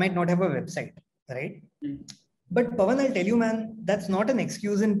 like, I might not have a website, right? But Pawan, I'll tell you, man, that's not an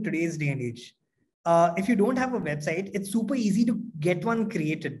excuse in today's day and age. If you don't have a website, it's super easy to get one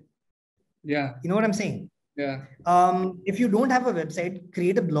created. Yeah. You know what I'm saying? Yeah. If you don't have a website,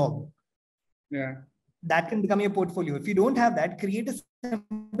 create a blog. Yeah. That can become your portfolio. If you don't have that, create a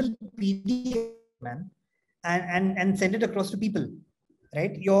simple PDF, man, and send it across to people,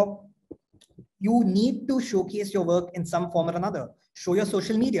 right? You need to showcase your work in some form or another. Show your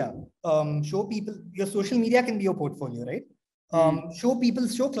social media. Show people. Your social media can be your portfolio, right? Show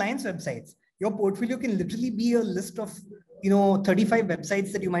clients' websites. Your portfolio can literally be a list of 35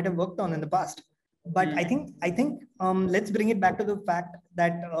 websites that you might have worked on in the past. But I think let's bring it back to the fact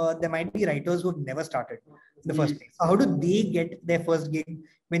that there might be writers who have never started in the first place. So how do they get their first gig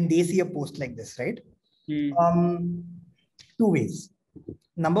when they see a post like this, right? Two ways.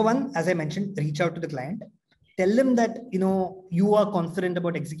 Number one, as I mentioned, reach out to the client. Tell them that you are confident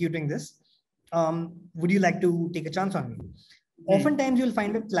about executing this. Would you like to take a chance on me? Oftentimes, you'll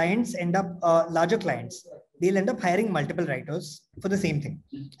find that clients end up, larger clients, they'll end up hiring multiple writers for the same thing.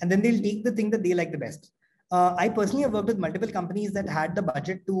 And then they'll take the thing that they like the best. I personally have worked with multiple companies that had the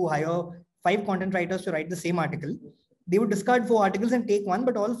budget to hire 5 content writers to write the same article. They would discard 4 articles and take one,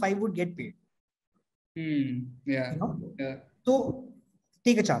 but all 5 would get paid. Yeah. Yeah. So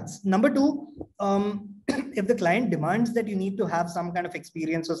take a chance. Number two, if the client demands that you need to have some kind of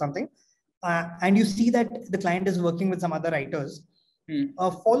experience or something, and you see that the client is working with some other writers,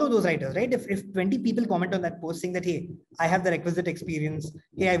 follow those writers, right? If 20 people comment on that post saying that, hey, I have the requisite experience,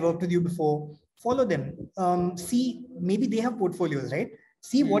 hey, I worked with you before, follow them. See, maybe they have portfolios, right?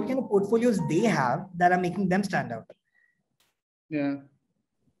 See what kind of portfolios they have that are making them stand out. Yeah.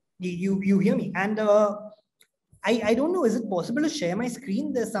 You hear me? And I don't know, is it possible to share my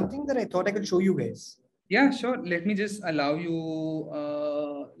screen? There's something that I thought I could show you guys. Yeah, sure. Let me just allow you,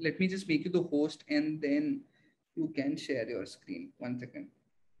 let me just make you the host and then you can share your screen. 1 second.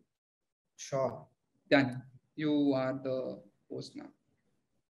 Sure. Done. You are the host now.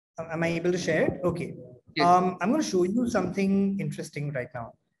 Am I able to share it? Okay. Yes. I'm going to show you something interesting right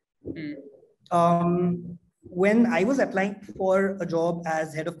now. When I was applying for a job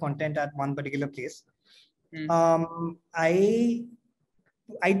as head of content at one particular place, I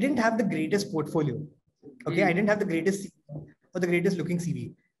didn't have the greatest portfolio. Okay, I didn't have the greatest or the greatest looking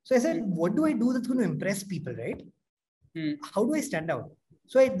CV. So I said, what do I do that's going to impress people, right? How do I stand out?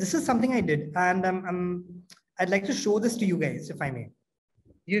 So this is something I did, and I'd like to show this to you guys, if I may.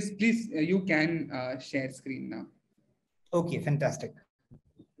 Yes, please. You can share screen now. Okay, fantastic.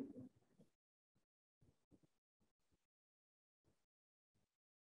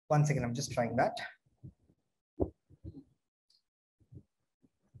 One second, I'm just trying that.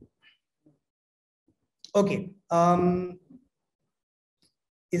 Okay.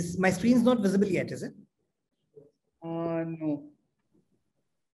 Is my screen's not visible yet, is it? No.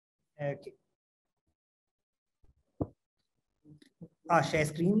 Okay. Share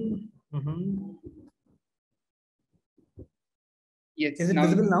screen. Yes. Is it Now.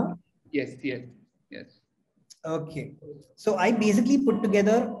 visible now? Yes. Yes. Yes. Okay. So I basically put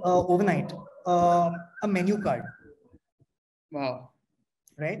together overnight a menu card. Wow.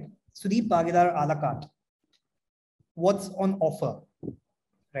 Right? Sudeep Pagedar a la carte. What's on offer?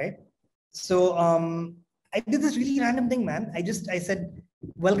 Right? So I did this really random thing, man. I said,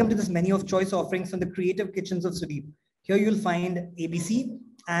 welcome to this menu of choice offerings from the creative kitchens of Sudeep. Here you'll find ABC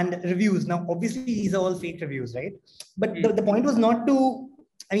and reviews. Now, obviously, these are all fake reviews, right? But the point was not to,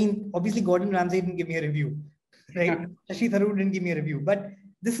 I mean, obviously, Gordon Ramsay didn't give me a review, right? Shashi Tharoor didn't give me a review, but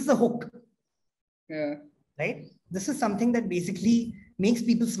this is a hook. Yeah. Right? This is something that basically makes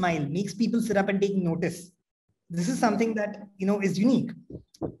people smile, makes people sit up and take notice. This is something that, is unique.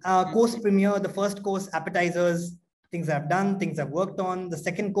 Course premiere, the first course, appetizers, things I've done, things I've worked on. The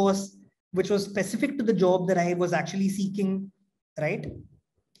second course, which was specific to the job that I was actually seeking, right?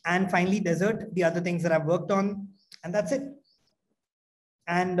 And finally, dessert, the other things that I've worked on, and that's it.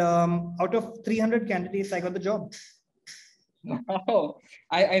 And out of 300 candidates, I got the job. Wow.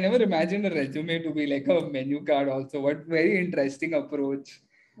 I never imagined a resume to be like a menu card also. What very interesting approach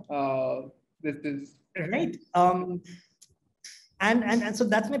this is. Right. And so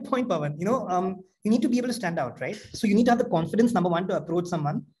that's my point, Pawan. You need to be able to stand out, right? So you need to have the confidence, number one, to approach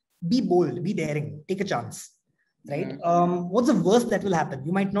someone, be bold, be daring, take a chance, right? What's the worst that will happen?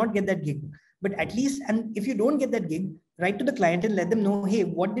 You might not get that gig, but at least, and if you don't get that gig, write to the client and let them know, hey,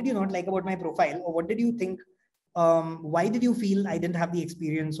 what did you not like about my profile, or what did you think? Why did you feel I didn't have the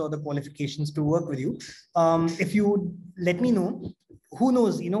experience or the qualifications to work with you? If you let me know, who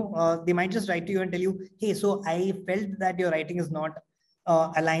knows, they might just write to you and tell you, hey, so I felt that your writing is not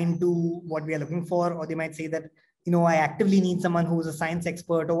aligned to what we are looking for, or they might say that, I actively need someone who's a science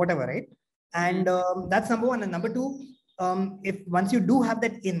expert or whatever, right? And that's number one. And number two, if once you do have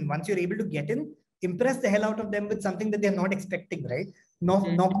that once you're able to get in, impress the hell out of them with something that they're not expecting, right? Knock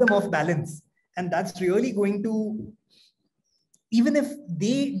them off balance. And that's really going to, even if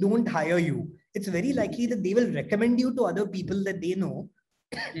they don't hire you, it's very likely that they will recommend you to other people that they know.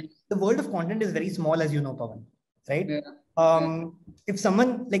 The world of content is very small, as you know, Pawan, right? If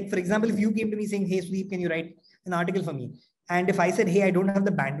someone, like, for example, if you came to me saying, hey, Sudeep, can you write an article for me? And if I said, hey, I don't have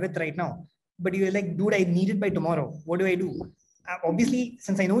the bandwidth right now, but you're like, dude, I need it by tomorrow. What do I do? Obviously,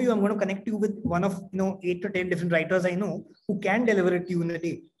 since I know you, I'm going to connect you with one of, 8 to 10 different writers I know who can deliver it to you in a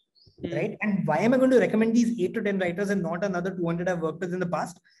day. Right? And why am I going to recommend these 8 to 10 writers and not another 200 I've worked with in the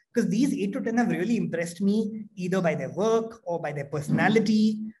past? Because these 8 to 10 have really impressed me either by their work or by their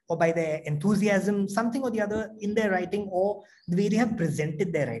personality or by their enthusiasm, something or the other in their writing, or the way they have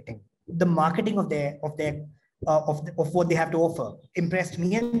presented their writing, the marketing of what they have to offer impressed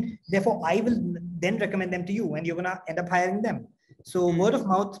me, and therefore I will then recommend them to you, and you're going to end up hiring them. So word of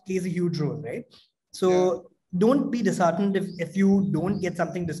mouth plays a huge role, right? So don't be disheartened if you don't get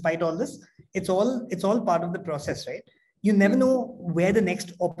something despite all this. It's all part of the process, right? You never know where the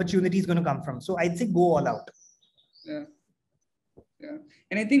next opportunity is going to come from. So I'd say go all out. Yeah.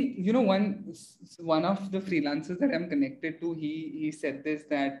 And I think, one of the freelancers that I'm connected to, he said this,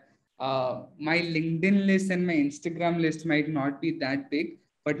 that my LinkedIn list and my Instagram list might not be that big,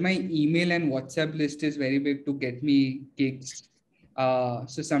 but my email and WhatsApp list is very big to get me gigs.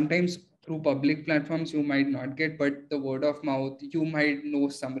 So sometimes through public platforms you might not get, but the word of mouth, you might know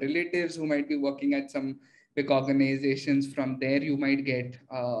some relatives who might be working at some big organizations. From there you might get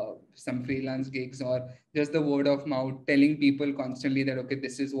some freelance gigs, or just the word of mouth telling people constantly that, okay,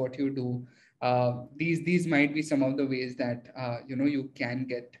 this is what you do. These might be some of the ways that you can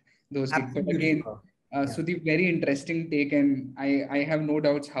get those gigs. But again, so the very interesting take, and I have no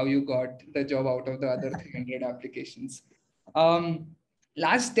doubts how you got the job out of the other 300 applications.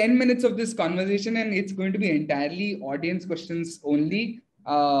 Last 10 minutes of this conversation, and it's going to be entirely audience questions only.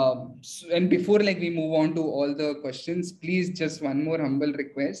 And before we move on to all the questions, please, just one more humble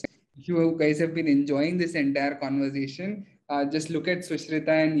request. If you guys have been enjoying this entire conversation, just look at Sushrita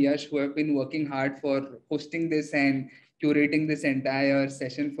and Yash, who have been working hard for hosting this and curating this entire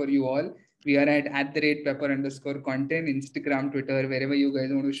session for you all. We are at the rate pepper_content, Instagram, Twitter, wherever you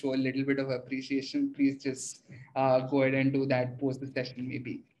guys want to show a little bit of appreciation, please just go ahead and do that post the session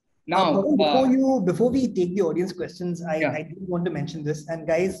maybe. Now, before we take the audience questions, I do want to mention this. And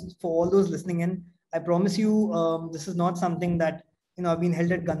guys, for all those listening in, I promise you, this is not something that I've been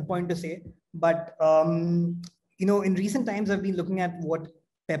held at gunpoint to say. But in recent times, I've been looking at what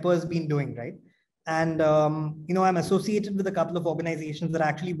Pepper's been doing, right? And I'm associated with a couple of organizations that are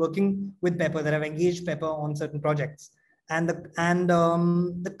actually working with Pepper, that have engaged Pepper on certain projects. And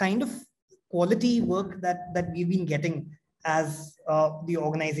the kind of quality work that we've been getting as the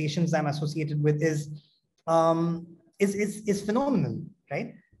organizations I'm associated with is phenomenal,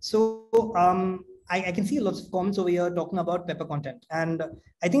 right? So I can see lots of comments over here talking about Pepper content, and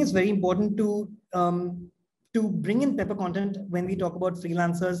I think it's very important to bring in Pepper content when we talk about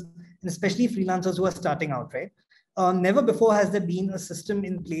freelancers, and especially freelancers who are starting out, right? Never before has there been a system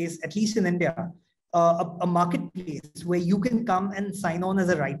in place, at least in India, a marketplace where you can come and sign on as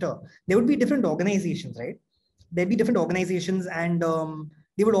a writer. There would be different organizations, right? There'd be different organizations, and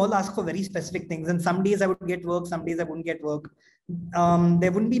they would all ask for very specific things. And some days I would get work, some days I wouldn't get work.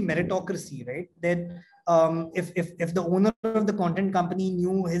 There wouldn't be meritocracy, right? That if the owner of the content company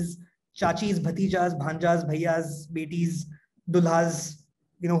knew his chachis, bhatijas, bhanjas, bhaiyas, betis, dulhas,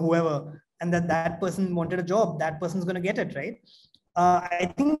 whoever, and that person wanted a job, that person's going to get it, right?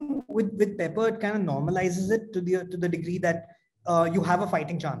 I think with Pepper, it kind of normalizes it to the degree that you have a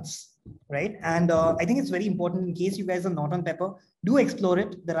fighting chance, right? And I think it's very important, in case you guys are not on Pepper, do explore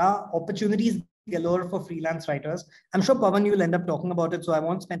it. There are opportunities galore for freelance writers. I'm sure, Pawan, you will end up talking about it, so I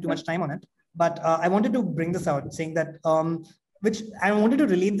won't spend too much time on it. But I wanted to bring this out, saying that, which I wanted to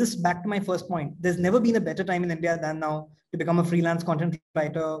relate this back to my first point. There's never been a better time in India than now to become a freelance content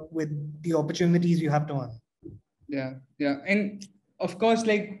writer with the opportunities you have to earn. Yeah. And of course,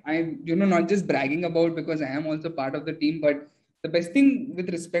 like I'm, not just bragging about, because I am also part of the team, but the best thing with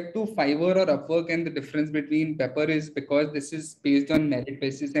respect to Fiverr or Upwork and the difference between Pepper is because this is based on merit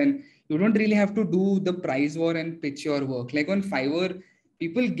basis, and you don't really have to do the price war and pitch your work. Like on Fiverr,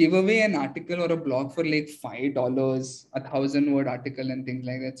 people give away an article or a blog for like $5, 1,000-word article and things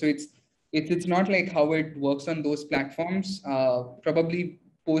like that. So it's not like how it works on those platforms. Probably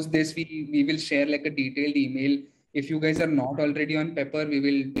post this, we will share like a detailed email. If you guys are not already on Pepper, we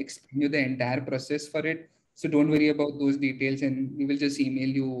will explain you the entire process for it. So don't worry about those details, and we will just email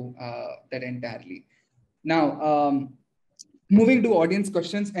you that entirely. Now, moving to audience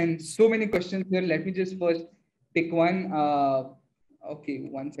questions, and so many questions here. Let me just first pick one. Okay,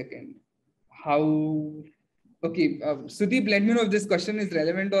 1 second. Okay, Sudeep, let me know if this question is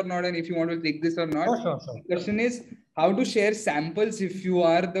relevant or not, and if you want to take this or not. Sure. The question is how to share samples if you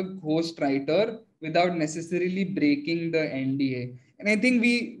are the ghostwriter without necessarily breaking the NDA. And I think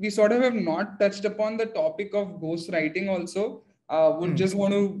we sort of have not touched upon the topic of ghostwriting also. Would just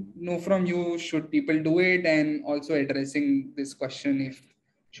want to know from you, should people do it, and also addressing this question, if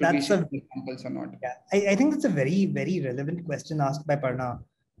should we share samples or not? Yeah, I think that's a very, very relevant question asked by Parna.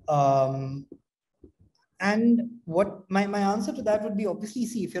 And what my answer to that would be, obviously,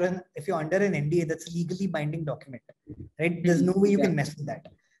 see, if you're under an NDA, that's a legally binding document, right? There's no way you can mess with that.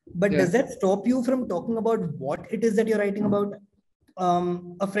 But does that stop you from talking about what it is that you're writing about?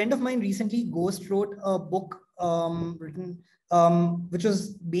 A friend of mine recently ghost wrote a book written, which was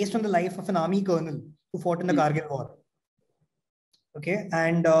based on the life of an army colonel who fought in the Kargil war. Okay,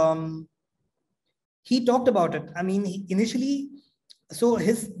 and he talked about it. I mean, initially, so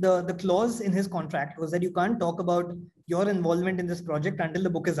the clause in his contract was that you can't talk about your involvement in this project until the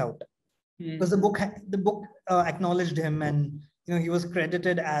book is out, because the book acknowledged him, and he was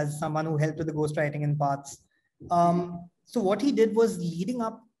credited as someone who helped with the ghostwriting in parts. So what he did was, leading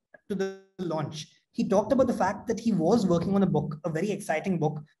up to the launch, he talked about the fact that he was working on a book, a very exciting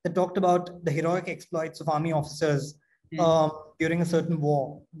book that talked about the heroic exploits of army officers during a certain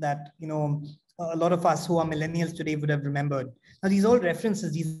war that a lot of us who are millennials today would have remembered. Now, these are all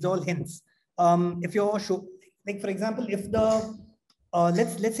references, these are all hints. If you're like, for example, if the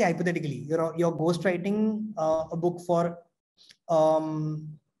let's say hypothetically, you're ghostwriting a book for Barack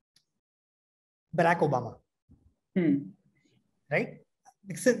Obama, right?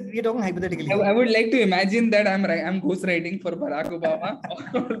 We're talking hypothetically. I would like to imagine that I'm ghostwriting for Barack Obama,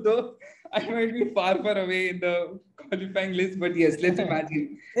 although I might be far away in the qualifying list. But yes, let's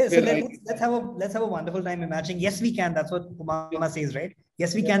imagine. So let's have a wonderful time imagining. Yes, we can. That's what Obama says, right?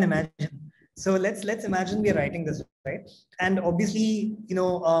 Yes, we can imagine. So let's imagine we're writing this, right? And obviously,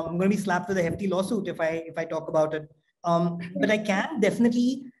 I'm going to be slapped with a hefty lawsuit if I talk about it. But I can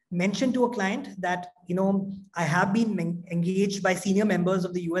definitely mention to a client that I have been engaged by senior members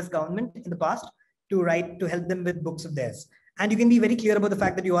of the US government in the past to help them with books of theirs. And you can be very clear about the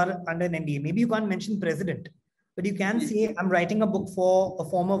fact that you are under an NDA. Maybe you can't mention president, but you can say, I'm writing a book for a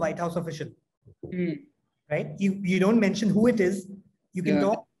former White House official, right? You don't mention who it is. You can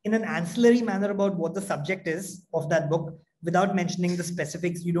talk in an ancillary manner about what the subject is of that book without mentioning the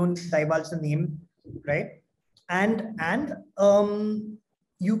specifics. You don't divulge the name, right? And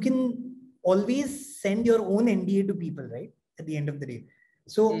you can always send your own NDA to people, right? At the end of the day.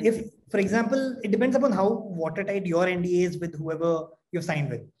 So if, for example, it depends upon how watertight your NDA is with whoever you've signed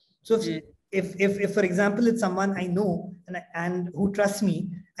with. So if for example, it's someone I know and who trusts me,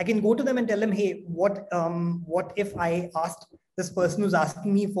 I can go to them and tell them, hey, what if I asked this person who's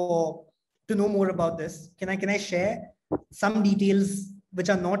asking me to know more about this? Can I share some details which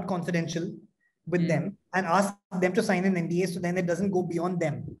are not confidential with them and ask them to sign an NDA, so then it doesn't go beyond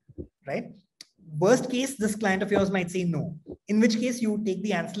them, right? Worst case, this client of yours might say no, in which case you take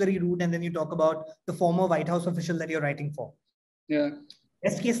the ancillary route and then you talk about the former White House official that you're writing for. Yeah.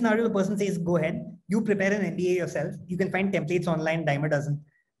 Best case scenario, the person says, go ahead, you prepare an NDA yourself. You can find templates online, dime a dozen,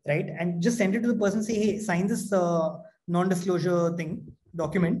 right? And just send it to the person, say, hey, sign this non-disclosure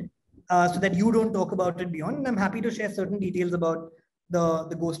document, so that you don't talk about it beyond. And I'm happy to share certain details about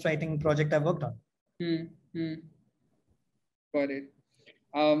the ghostwriting project I've worked on. Got it.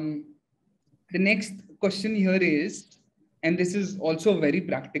 The next question here is, and this is also a very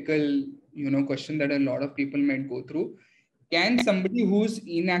practical, question that a lot of people might go through. Can somebody who's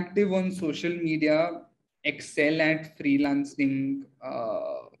inactive on social media excel at freelancing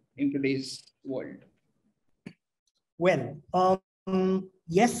in today's world? Well,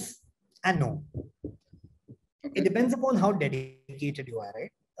 yes and no. Okay. It depends upon how dedicated you are,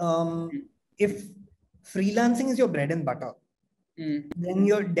 right? If freelancing is your bread and butter, then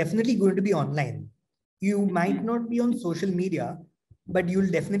you're definitely going to be online. You might not be on social media, but you'll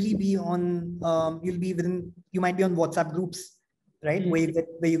definitely be on, you might be on WhatsApp groups, right? Where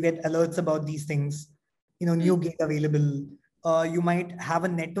you get alerts about these things, new gig available. You might have a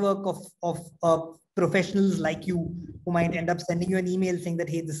network of professionals like you who might end up sending you an email saying that,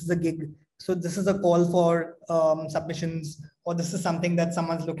 hey, this is a gig. So this is a call for submissions, or this is something that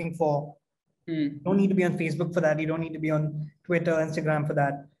someone's looking for. You don't need to be on Facebook for that. You don't need to be on Twitter, Instagram for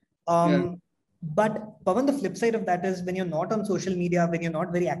that. But Pawan, the flip side of that is when you're not on social media, when you're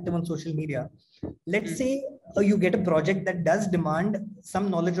not very active on social media, let's say you get a project that does demand some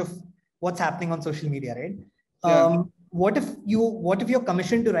knowledge of what's happening on social media, right? What if you're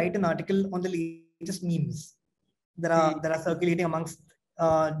commissioned to write an article on the latest memes that are circulating amongst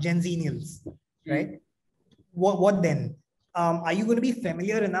Gen Zenials, right? What then? Are you going to be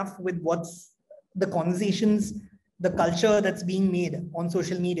familiar enough with what's the conversations, the culture that's being made on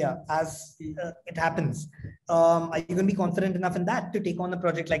social media as it happens? Are you going to be confident enough in that to take on a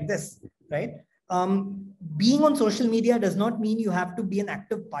project like this, right? Being on social media does not mean you have to be an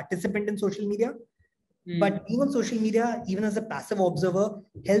active participant in social media, but being on social media, even as a passive observer,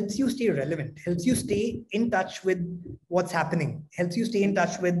 helps you stay relevant, helps you stay in touch with what's happening, helps you stay in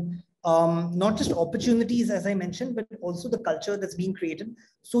touch with not just opportunities, as I mentioned, but also the culture that's being created.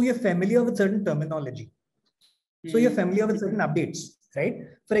 So you're familiar with certain terminology. So you're familiar with certain updates, right?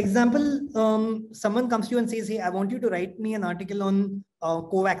 For example, someone comes to you and says, hey, I want you to write me an article on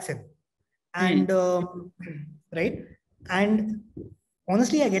Covaxin. And right. And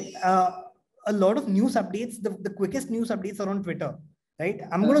honestly, I get a lot of news updates. The quickest news updates are on Twitter, right?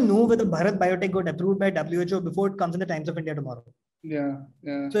 I'm going to know whether Bharat Biotech got approved by WHO before it comes in the Times of India tomorrow.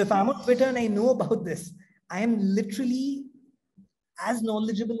 So if I'm on Twitter and I know about this, I am literally as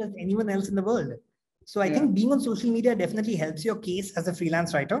knowledgeable as anyone else in the world. So I think being on social media definitely helps your case as a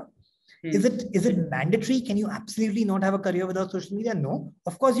freelance writer. Is it mandatory? Can you absolutely not have a career without social media? No,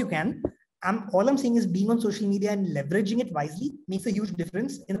 of course you can. All I'm saying is being on social media and leveraging it wisely makes a huge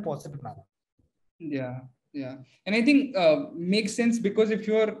difference in a positive manner. Yeah. And I think makes sense, because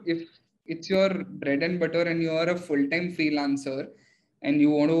if it's your bread and butter and you are a full-time freelancer and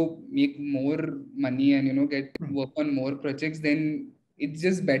you want to make more money and get work on more projects, then it's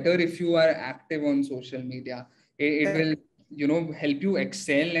just better if you are active on social media. It will help you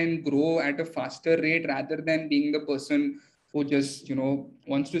excel and grow at a faster rate, rather than being the person who just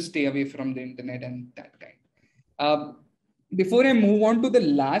wants to stay away from the internet and that kind. Before I move on to the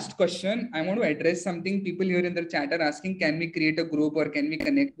last question, I want to address something people here in the chat are asking: can we create a group or can we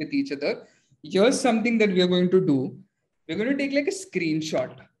connect with each other? Here's something that we are going to do. We're going to take like a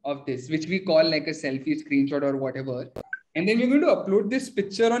screenshot of this, which we call like a selfie screenshot or whatever. And then we're going to upload this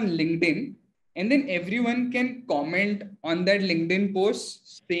picture on LinkedIn. And then everyone can comment on that LinkedIn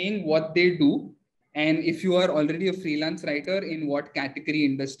post saying what they do. And if you are already a freelance writer, in what category,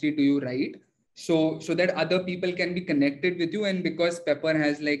 industry do you write? So that other people can be connected with you. And because Pepper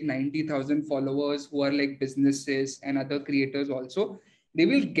has like 90,000 followers who are like businesses and other creators also, they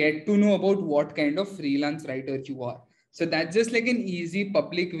will get to know about what kind of freelance writer you are. So that's just like an easy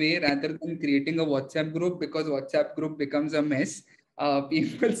public way, rather than creating a WhatsApp group, because WhatsApp group becomes a mess.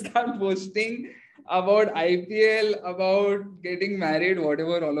 People start posting about IPL, about getting married,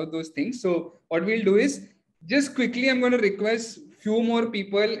 whatever, all of those things. So what we'll do is just quickly, I'm going to request few more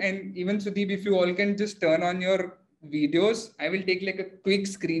people, and even Sudeep, if you all can just turn on your videos, I will take like a quick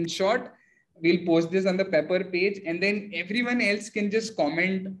screenshot. We'll post this on the Pepper page, and then everyone else can just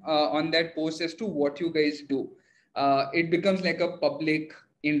comment on that post as to what you guys do. It becomes like a public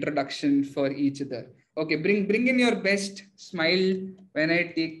introduction for each other. Okay, bring in your best smile when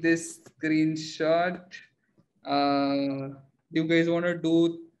I take this screenshot. Do you guys want to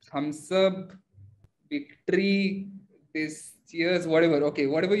do thumbs up, victory, this cheers, whatever? Okay,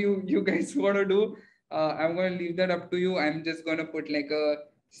 whatever you guys want to do, I'm gonna leave that up to you. I'm just gonna put like a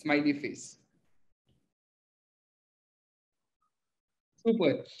smiley face.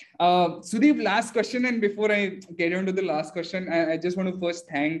 Super. Sudeep, last question. And before I get on to the last question, I just want to first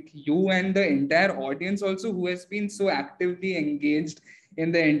thank you and the entire audience also who has been so actively engaged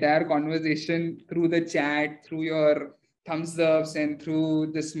in the entire conversation through the chat, through your thumbs ups, and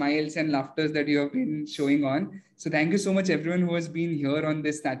through the smiles and laughters that you have been showing on. So thank you so much, everyone who has been here on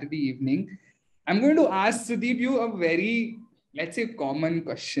this Saturday evening. I'm going to ask Sudeep you a very, let's say, common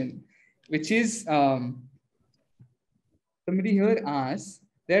question, which is somebody here asks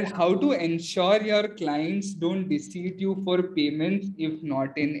that how to ensure your clients don't deceive you for payments if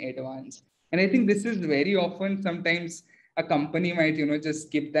not in advance. And I think this is very often sometimes a company might, just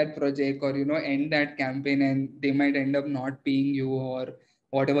skip that project or, end that campaign and they might end up not paying you or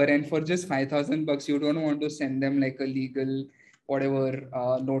whatever. And for just 5,000 bucks, you don't want to send them like a legal, whatever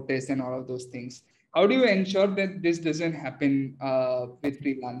notice and all of those things. How do you ensure that this doesn't happen with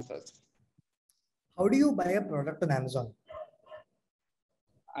freelancers? How do you buy a product on Amazon?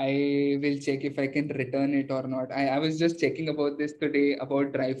 I will check if I can return it or not. I was just checking about this today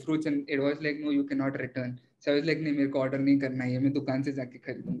about dry fruits and it was like, no, you cannot return. So I was like, no, मेरे को order नहीं करना है, मैं दुकान से जाके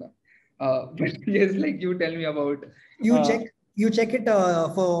खरीदूंगा. But yes, like you tell me about. You check it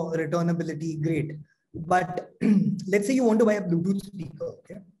for returnability, great. But let's say you want to buy a Bluetooth speaker,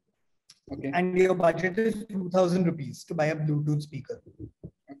 okay? Okay. And your budget is 2,000 rupees to buy a Bluetooth speaker.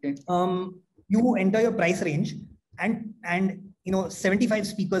 Okay. You enter your price range and 75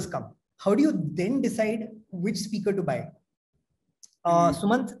 speakers come. How do you then decide which speaker to buy?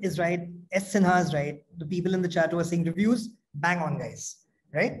 Sumant is right. S. Sinha is right. The people in the chat who are saying reviews, bang on, guys.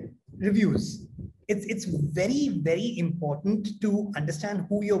 Right? Reviews. It's very, very important to understand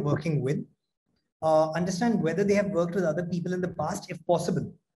who you're working with. Understand whether they have worked with other people in the past, if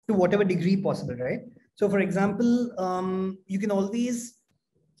possible, to whatever degree possible, right? So, for example, you can always,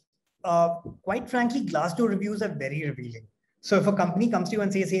 quite frankly, Glassdoor reviews are very revealing. So, if a company comes to you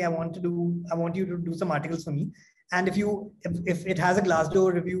and says, "Hey, I want you to do some articles for me," and if it has a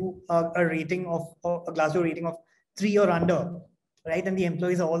Glassdoor review, a Glassdoor rating of 3 or under, right, and the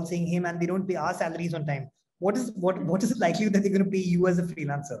employees are all saying, "Hey, man, they don't pay our salaries on time." What is the likelihood that they're going to pay you as a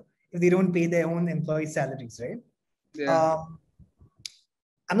freelancer if they don't pay their own employees' salaries, right? Yeah.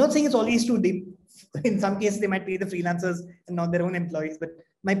 I'm not saying it's always true. In some cases, they might pay the freelancers and not their own employees. But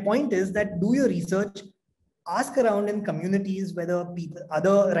my point is that do your research, ask around in communities whether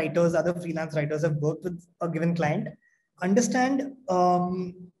other writers, other freelance writers have worked with a given client, understand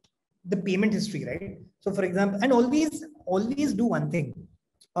the payment history, right? So, for example, and always do one thing.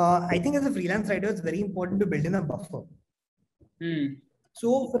 I think as a freelance writer, it's very important to build in a buffer.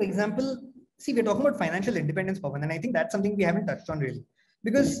 So, for example, see, we're talking about financial independence, Pawan, and I think that's something we haven't touched on really.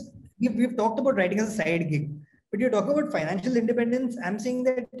 Because we've talked about writing as a side gig, but you're talking about financial independence. I'm saying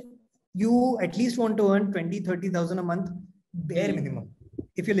that you at least want to earn 20,000-30,000 a month, bare minimum.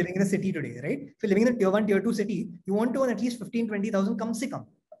 If you're living in a city today, right? If you're living in a tier 1, tier 2 city, you want to earn at least 15,000-20,000 come se come.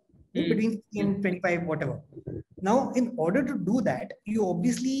 Between 15 and 25, whatever. Now, in order to do that, you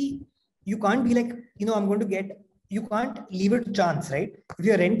can't be like, you can't leave it to chance, right? If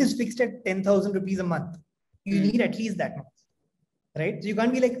your rent is fixed at 10,000 rupees a month, you need at least that much. Right? So you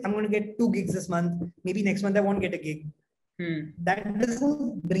can't be like, I'm going to get 2 gigs this month. Maybe next month I won't get a gig. That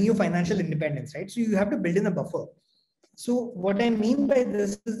doesn't bring you financial independence, right? So you have to build in a buffer. So what I mean by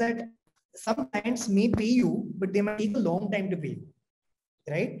this is that some clients may pay you, but they might take a long time to pay you,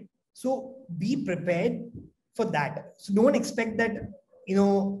 right? So be prepared for that. So don't expect that,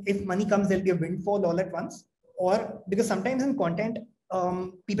 if money comes, there'll be a windfall all at once. Or because sometimes in content,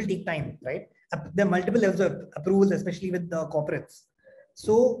 people take time, right? There are multiple levels of approvals, especially with the corporates.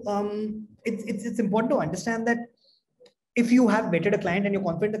 So it's important to understand that if you have vetted a client and you're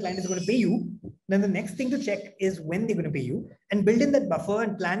confident the client is going to pay you, then the next thing to check is when they're going to pay you and build in that buffer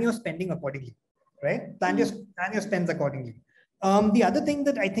and plan your spending accordingly, right? Plan your spends accordingly. The other thing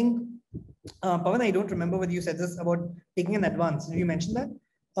that I think, Pawan, I don't remember whether you said this about taking an advance. Did you mention that?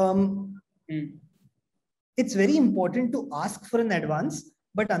 it's very important to ask for an advance.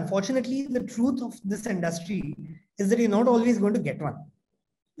 But unfortunately, the truth of this industry is that you're not always going to get one,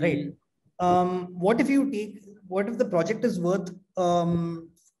 right? What if the project is worth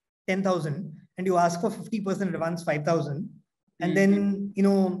 10,000 and you ask for 50% advance 5,000, and then,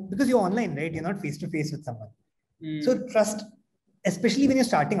 because you're online, right? You're not face to face with someone. So trust, especially when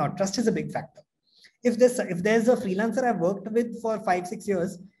you're starting out, trust is a big factor. If there's a freelancer I've worked with for 5-6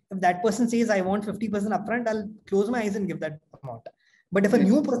 years, if that person says I want 50% upfront, I'll close my eyes and give that amount. But if a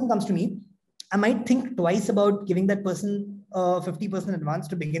new person comes to me, I might think twice about giving that person 50% advance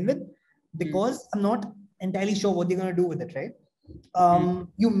to begin with, because I'm not entirely sure what they're going to do with it, right?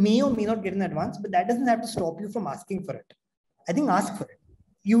 You may or may not get an advance, but that doesn't have to stop you from asking for it. I think ask for it.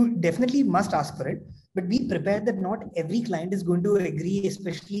 You definitely must ask for it, but be prepared that not every client is going to agree,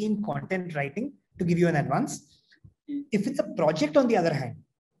 especially in content writing, to give you an advance. If it's a project, on the other hand,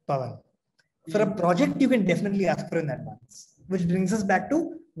 Pawan, for a project, you can definitely ask for an advance, which brings us back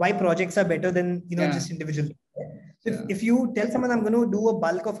to why projects are better than, just individual. So if you tell someone, I'm going to do a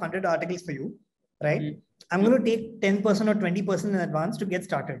bulk of 100 articles for you, right? I'm going to take 10% or 20% in advance to get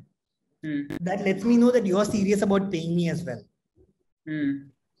started. That lets me know that you're serious about paying me as well.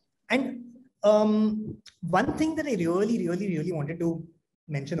 And one thing that I really wanted to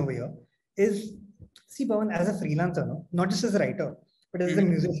mention over here is, see, Pawan, as a freelancer, not just as a writer, but as a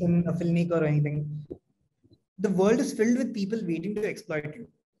musician, a filmmaker, or anything, the world is filled with people waiting to exploit you,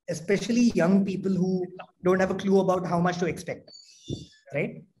 especially young people who don't have a clue about how much to expect,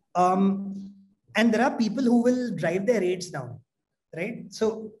 right? And there are people who will drive their rates down, right?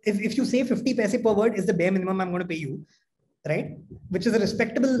 So if you say 50 paise per word is the bare minimum I'm going to pay you, right? Which is a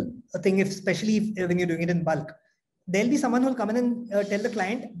respectable thing, especially when you're doing it in bulk. There'll be someone who'll come in and tell the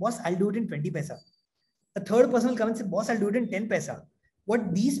client, boss, I'll do it in 20 paisa. A third person will come and say, boss, I'll do it in 10 paisa.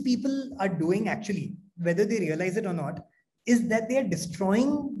 What these people are doing actually, whether they realize it or not, is that they are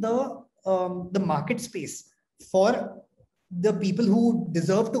destroying the market space for the people who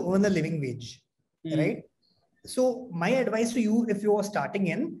deserve to earn a living wage, right? So my advice to you, if you're starting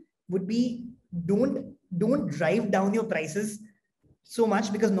in, would be don't drive down your prices so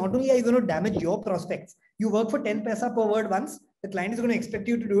much, because not only are you going to damage your prospects, you work for 10 paisa per word once, the client is going to expect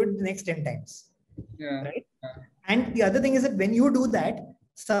you to do it the next 10 times. Right? And the other thing is that when you do that,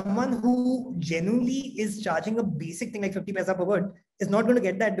 someone who genuinely is charging a basic thing like 50 paisa per word is not going to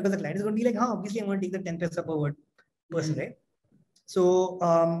get that, because the client is going to be like, obviously I'm going to take the 10 paisa per word person, right? So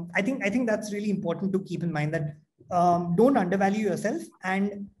I think that's really important to keep in mind, that don't undervalue yourself.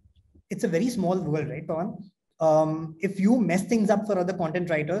 And it's a very small world, right, Pawan? If you mess things up for other content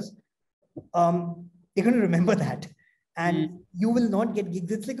writers, they're going to remember that, and you will not get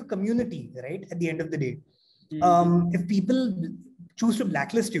gigs. It's like a community, right? At the end of the day, if people choose to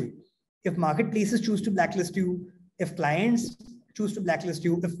blacklist you, if marketplaces choose to blacklist you, if clients choose to blacklist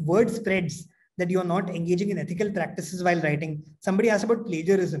you, if word spreads that you're not engaging in ethical practices while writing. Somebody asked about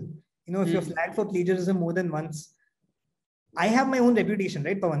plagiarism. If you're flagged for plagiarism more than once, I have my own reputation,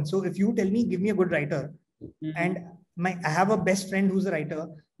 right, Pawan? So if you tell me, give me a good writer, and I have a best friend who's a writer,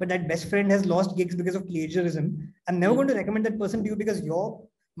 but that best friend has lost gigs because of plagiarism, I'm never going to recommend that person to you, because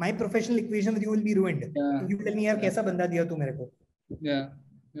my professional equation with you will be ruined. If you tell me, yaar, kaisa banda diya tu mere ko?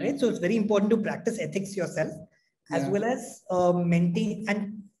 Right? So it's very important to practice ethics yourself, as well as maintain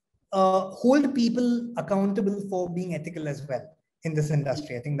and hold people accountable for being ethical as well in this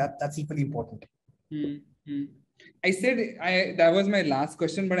industry. I think that's equally important. I said that was my last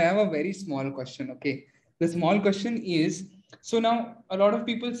question, but I have a very small question. Okay. The small question is, so now a lot of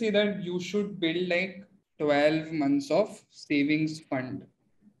people say that you should build like 12 months of savings fund.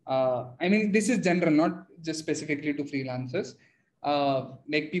 I mean, this is general, not just specifically to freelancers.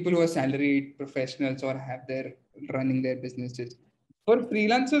 Like people who are salaried professionals or have running their businesses. For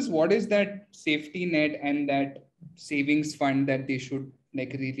freelancers, what is that safety net and that savings fund that they should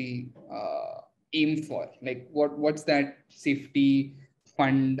like really aim for? Like what's that safety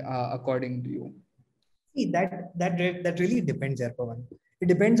fund according to you? See, that really depends, Pawan. It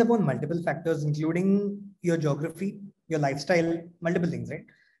depends upon multiple factors, including your geography, your lifestyle, multiple things, right?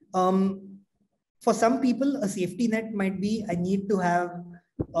 For some people, a safety net might be, I need to have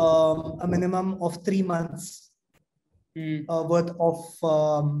a minimum of 3 months worth of.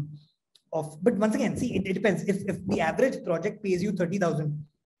 But once again, see, it depends. If the average project pays you 30,000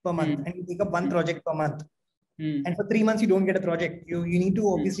 per month, and you take up one project per month, and for 3 months you don't get a project, you need to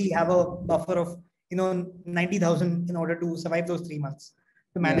obviously have a buffer of 90,000 in order to survive those 3 months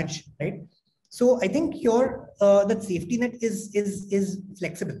to manage, right? So I think your that safety net is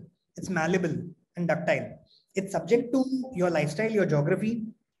flexible, it's malleable and ductile. It's subject to your lifestyle, your geography.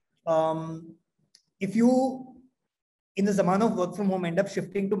 if you, in the zaman of work from home, end up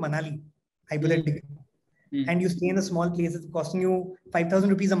shifting to Manali, hypothetically, and you stay in a small place, it's costing you 5,000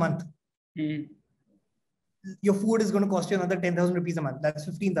 rupees a month. Your food is going to cost you another 10,000 rupees a month. That's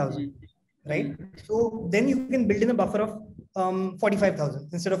 15,000, right? So then you can build in a buffer of 45,000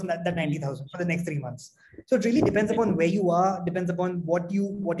 instead of that 90,000 for the next 3 months. So it really depends upon where you are, depends upon what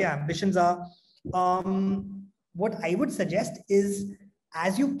your ambitions are. What I would suggest is,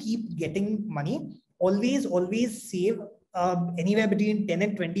 as you keep getting money, always save anywhere between 10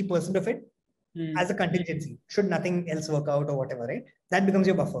 and 20% of it as a contingency, should nothing else work out or whatever, right? That becomes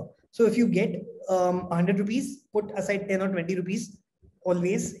your buffer. So if you get 100 rupees, put aside 10 or 20 rupees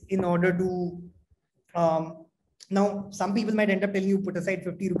always in order to, now some people might end up telling you put aside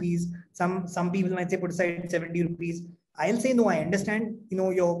 50 rupees. Some people might say put aside 70 rupees. I'll say, no, I understand, you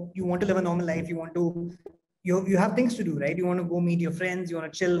want to live a normal life. You have things to do, right? You want to go meet your friends, you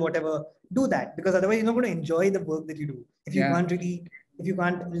want to chill, whatever, do that, because otherwise you're not going to enjoy the work that you do. If you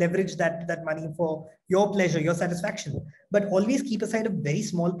can't leverage that money for your pleasure, your satisfaction. But always keep aside a very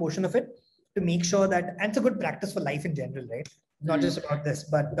small portion of it to make sure that, and it's a good practice for life in general, right? Not just about this,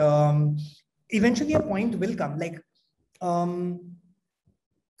 but eventually a point will come. Like, I'm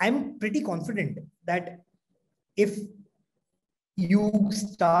pretty confident that if you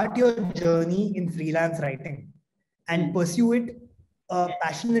start your journey in freelance writing and pursue it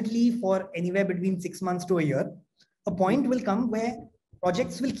passionately for anywhere between 6 months to a year, a point will come where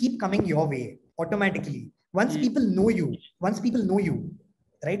projects will keep coming your way automatically. Once people know you,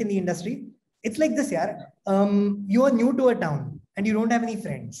 right, in the industry, it's like this, yeah. You are new to a town and you don't have any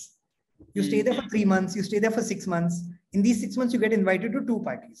friends. You stay there for 3 months, you stay there for 6 months. In these 6 months, you get invited to 2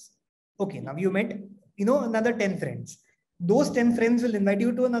 parties. Okay, now you met, another 10 friends. Those 10 friends will invite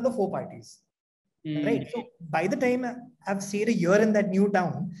you to another 4 parties. Right. So by the time I've stayed a year in that new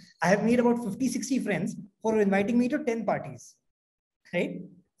town, I have made about 50, 60 friends for inviting me to 10 parties. Right.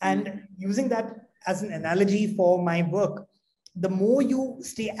 And using that as an analogy for my work, the more you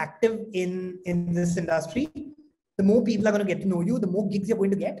stay active in this industry, the more people are going to get to know you, the more gigs you're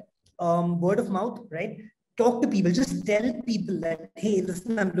going to get. Word of mouth, right? Talk to people, just tell people that, hey,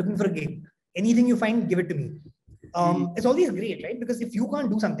 listen, I'm looking for a gig. Anything you find, give it to me. It's always great, right? Because if you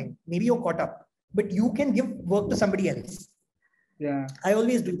can't do something, maybe you're caught up, but you can give work to somebody else. Yeah. I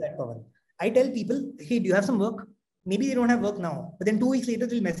always do that, Pawan. I tell people, hey, do you have some work? Maybe they don't have work now, but then 2 weeks later,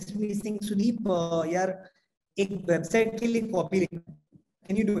 they'll message me saying, Sudeep, yaar, ek website ke liye copy likhna hai.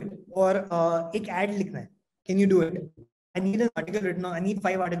 Can you do it? Or ek ad likhna hai. Can you do it? I need an article written on, I need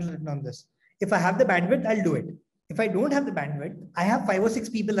 5 articles written on this. If I have the bandwidth, I'll do it. If I don't have the bandwidth, I have 5 or 6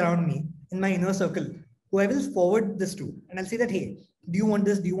 people around me in my inner circle who I will forward this to. And I'll say that, hey, do you want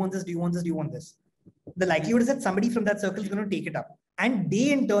this? Do you want this? Do you want this? Do you want this? The likelihood is that somebody from that circle is going to take it up. And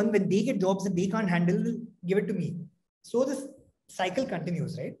they, in turn, when they get jobs that they can't handle, will give it to me. So this cycle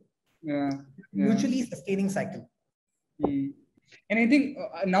continues, right? Yeah. Mutually sustaining cycle. And I think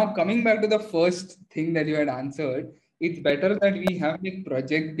now coming back to the first thing that you had answered, it's better that we have like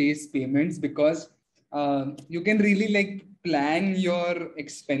project-based payments, because you can really like plan your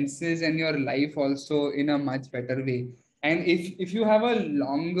expenses and your life also in a much better way. And if you have a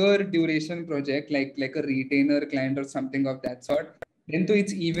longer duration project, like a retainer client or something of that sort, then so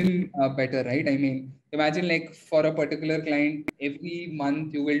it's even better, right? I mean, imagine like for a particular client, every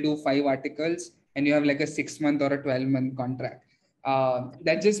month you will do 5 articles and you have like a 6-month or a 12-month contract.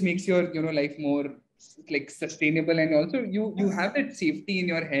 That just makes your life more like sustainable, and also you have that safety in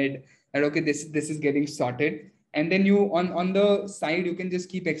your head that okay, this is getting sorted, and then you on the side you can just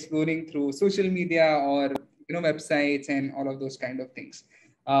keep exploring through social media or websites and all of those kind of things.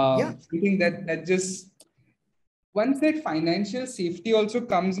 I think that just once that financial safety also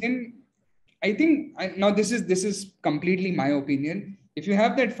comes in, I think now this is completely my opinion. If you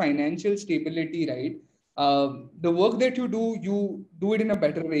have that financial stability, right, the work that you do it in a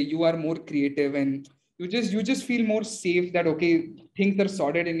better way. You are more creative, and you just feel more safe that okay, things are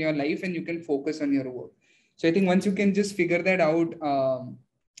sorted in your life, and you can focus on your work. So I think once you can just figure that out,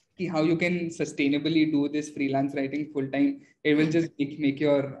 how you can sustainably do this freelance writing full time, it will just make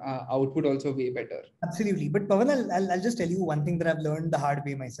your output also way better. Absolutely. But Pawan, I'll just tell you one thing that I've learned the hard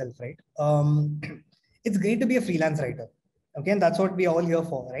way myself, right? It's great to be a freelance writer. Okay. And that's what we are all here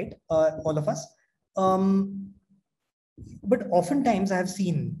for, right? All of us. But oftentimes I have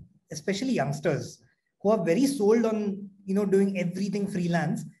seen, especially youngsters who are very sold on, doing everything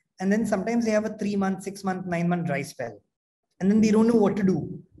freelance. And then sometimes they have a 3-month, 6-month, 9-month dry spell. And then they don't know what to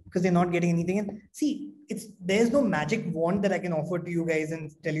do because they're not getting anything. And see, there's no magic wand that I can offer to you guys and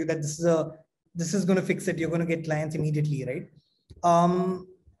tell you that this is going to fix it. You're going to get clients immediately, right?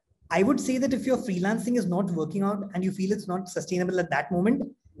 I would say that if your freelancing is not working out and you feel it's not sustainable at that moment,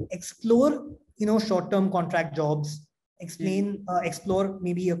 explore, short-term contract jobs. Explore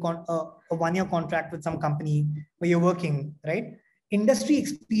maybe a one-year contract with some company where you're working, right? Industry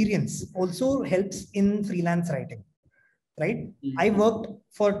experience also helps in freelance writing, right? I worked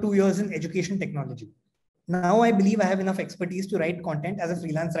for 2 years in education technology. Now I believe I have enough expertise to write content as a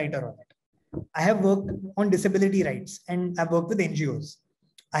freelance writer on it. I have worked on disability rights and I've worked with NGOs.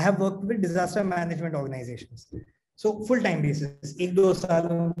 I have worked with disaster management organizations. So full-time basis, ek do saal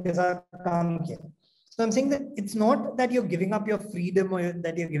unke saath kaam kiya. So I'm saying that it's not that you're giving up your freedom or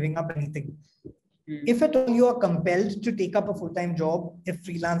that you're giving up anything. If at all you are compelled to take up a full-time job, if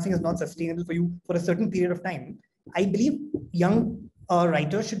freelancing is not sustainable for you for a certain period of time, I believe young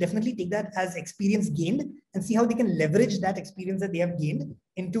writers should definitely take that as experience gained and see how they can leverage that experience that they have gained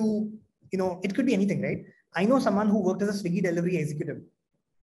into, it could be anything, right? I know someone who worked as a Swiggy delivery executive,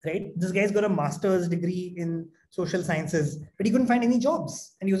 right? This guy's got a master's degree in social sciences, but he couldn't find any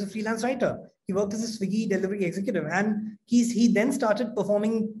jobs and he was a freelance writer. He worked as a Swiggy delivery executive and he then started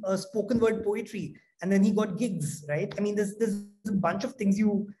performing spoken word poetry and then he got gigs, right? I mean, there's a bunch of things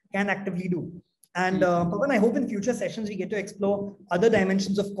you can actively do. And Pawan, I hope in future sessions we get to explore other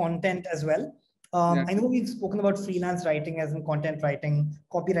dimensions of content as well. I know we've spoken about freelance writing as in content writing,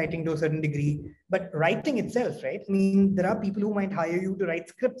 copywriting to a certain degree, but writing itself, right? I mean, there are people who might hire you to write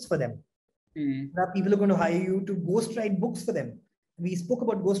scripts for them. There are people who are going to hire you to ghostwrite books for them. We spoke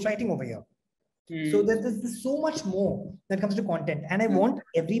about ghostwriting over here. So there's so much more that comes to content. And I want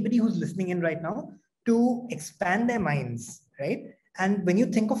everybody who's listening in right now to expand their minds, right? And when you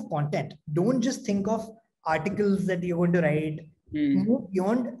think of content, don't just think of articles that you're going to write. Move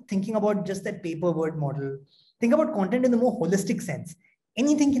beyond thinking about just that paper word model. Think about content in the more holistic sense.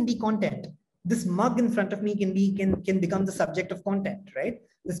 Anything can be content. This mug in front of me can become the subject of content, right?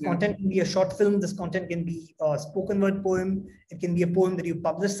 This content can be a short film. This content can be a spoken word poem. It can be a poem that you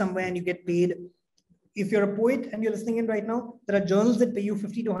publish somewhere and you get paid. If you're a poet and you're listening in right now, there are journals that pay you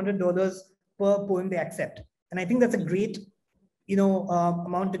 $50 to $100 per poem they accept. And I think that's a great,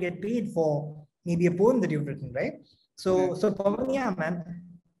 amount to get paid for maybe a poem that you've written, right? So Pawan, yeah, man,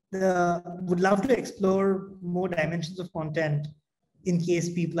 would love to explore more dimensions of content in case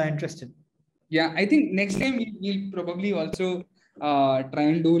people are interested. Yeah, I think next time we'll probably also try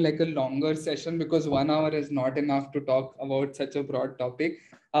and do like a longer session because 1 hour is not enough to talk about such a broad topic.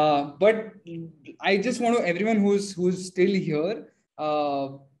 But I just want to, everyone who's still here,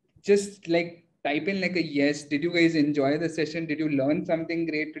 just like type in like a yes. Did you guys enjoy the session? Did you learn something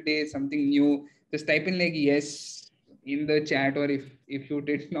great today? Something new? Just type in like yes in the chat, or if you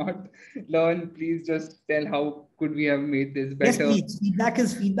did not learn, please just tell how could we have made this better. Yes,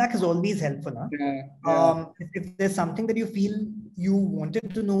 please. Feedback is always helpful. Huh? If there's something that you feel you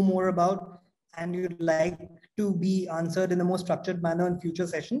wanted to know more about and you'd like to be answered in a more structured manner in future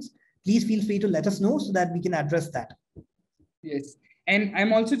sessions, please feel free to let us know so that we can address that. Yes. And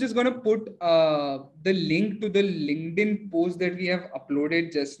I'm also just going to put the link to the LinkedIn post that we have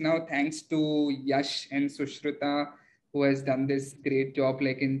uploaded just now, thanks to Yash and Sushruta, who has done this great job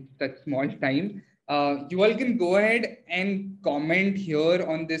like in that small time. You all can go ahead and comment here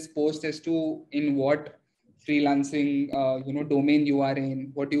on this post as to in what freelancing domain you are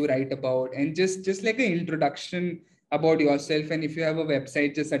in, what you write about, and just like an introduction about yourself. And if you have a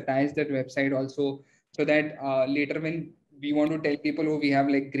website, just attach that website also, so that later when we want to tell people, oh, we have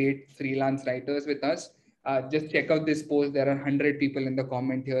like great freelance writers with us, just check out this post. There are 100 people in the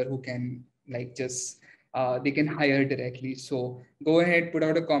comment here who can like just they can hire directly. So go ahead, put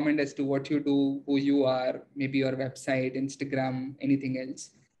out a comment as to what you do, who you are, maybe your website, Instagram, anything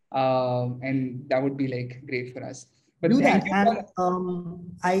else. And that would be like great for us. But do that. And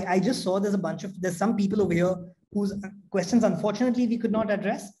I just saw there's some people over here whose questions unfortunately we could not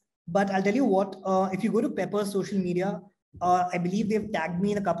address. But I'll tell you what, if you go to Pepper's social media, I believe they've tagged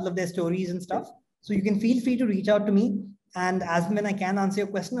me in a couple of their stories and stuff. So you can feel free to reach out to me. And as and when I can answer your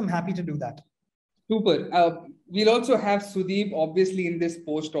question, I'm happy to do that. Super. We'll also have Sudeep obviously in this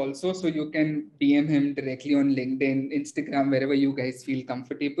post also, so you can DM him directly on LinkedIn, Instagram, wherever you guys feel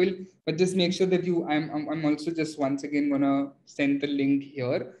comfortable. But just make sure that I'm also just once again gonna send the link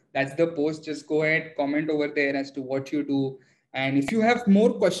here. That's the post. Just go ahead, comment over there as to what you do. And if you have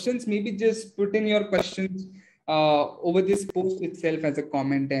more questions, maybe just put in your questions over this post itself as a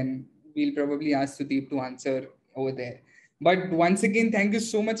comment, and we'll probably ask Sudeep to answer over there. But once again, thank you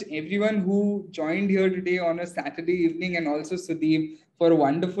so much, everyone who joined here today on a Saturday evening, and also Sudeep for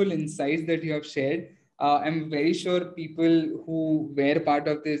wonderful insights that you have shared. I'm very sure people who were part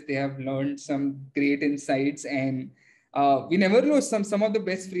of this, they have learned some great insights, and We never know, some of the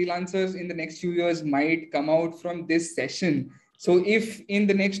best freelancers in the next few years might come out from this session. So if in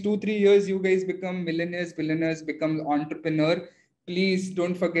the next 2-3 years you guys become millionaires, billionaires, become entrepreneur, please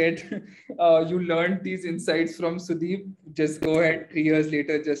don't forget you learned these insights from Sudeep. Just go ahead 3 years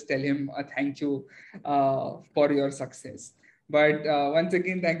later, just tell him a thank you for your success. But once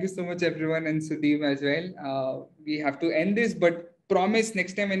again, thank you so much, everyone, and Sudeep as well. We have to end this, but promise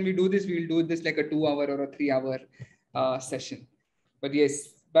next time when we do this, we'll do this like a 2-hour or a 3-hour session. But yes,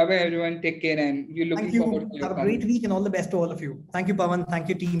 bye bye, everyone. Take care, and we're looking forward to your Have a comments. great week and all the best to all of you. Thank you, Pawan. Thank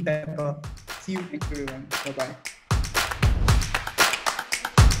you, Team Pepper. See you. Thank you, everyone. Bye bye.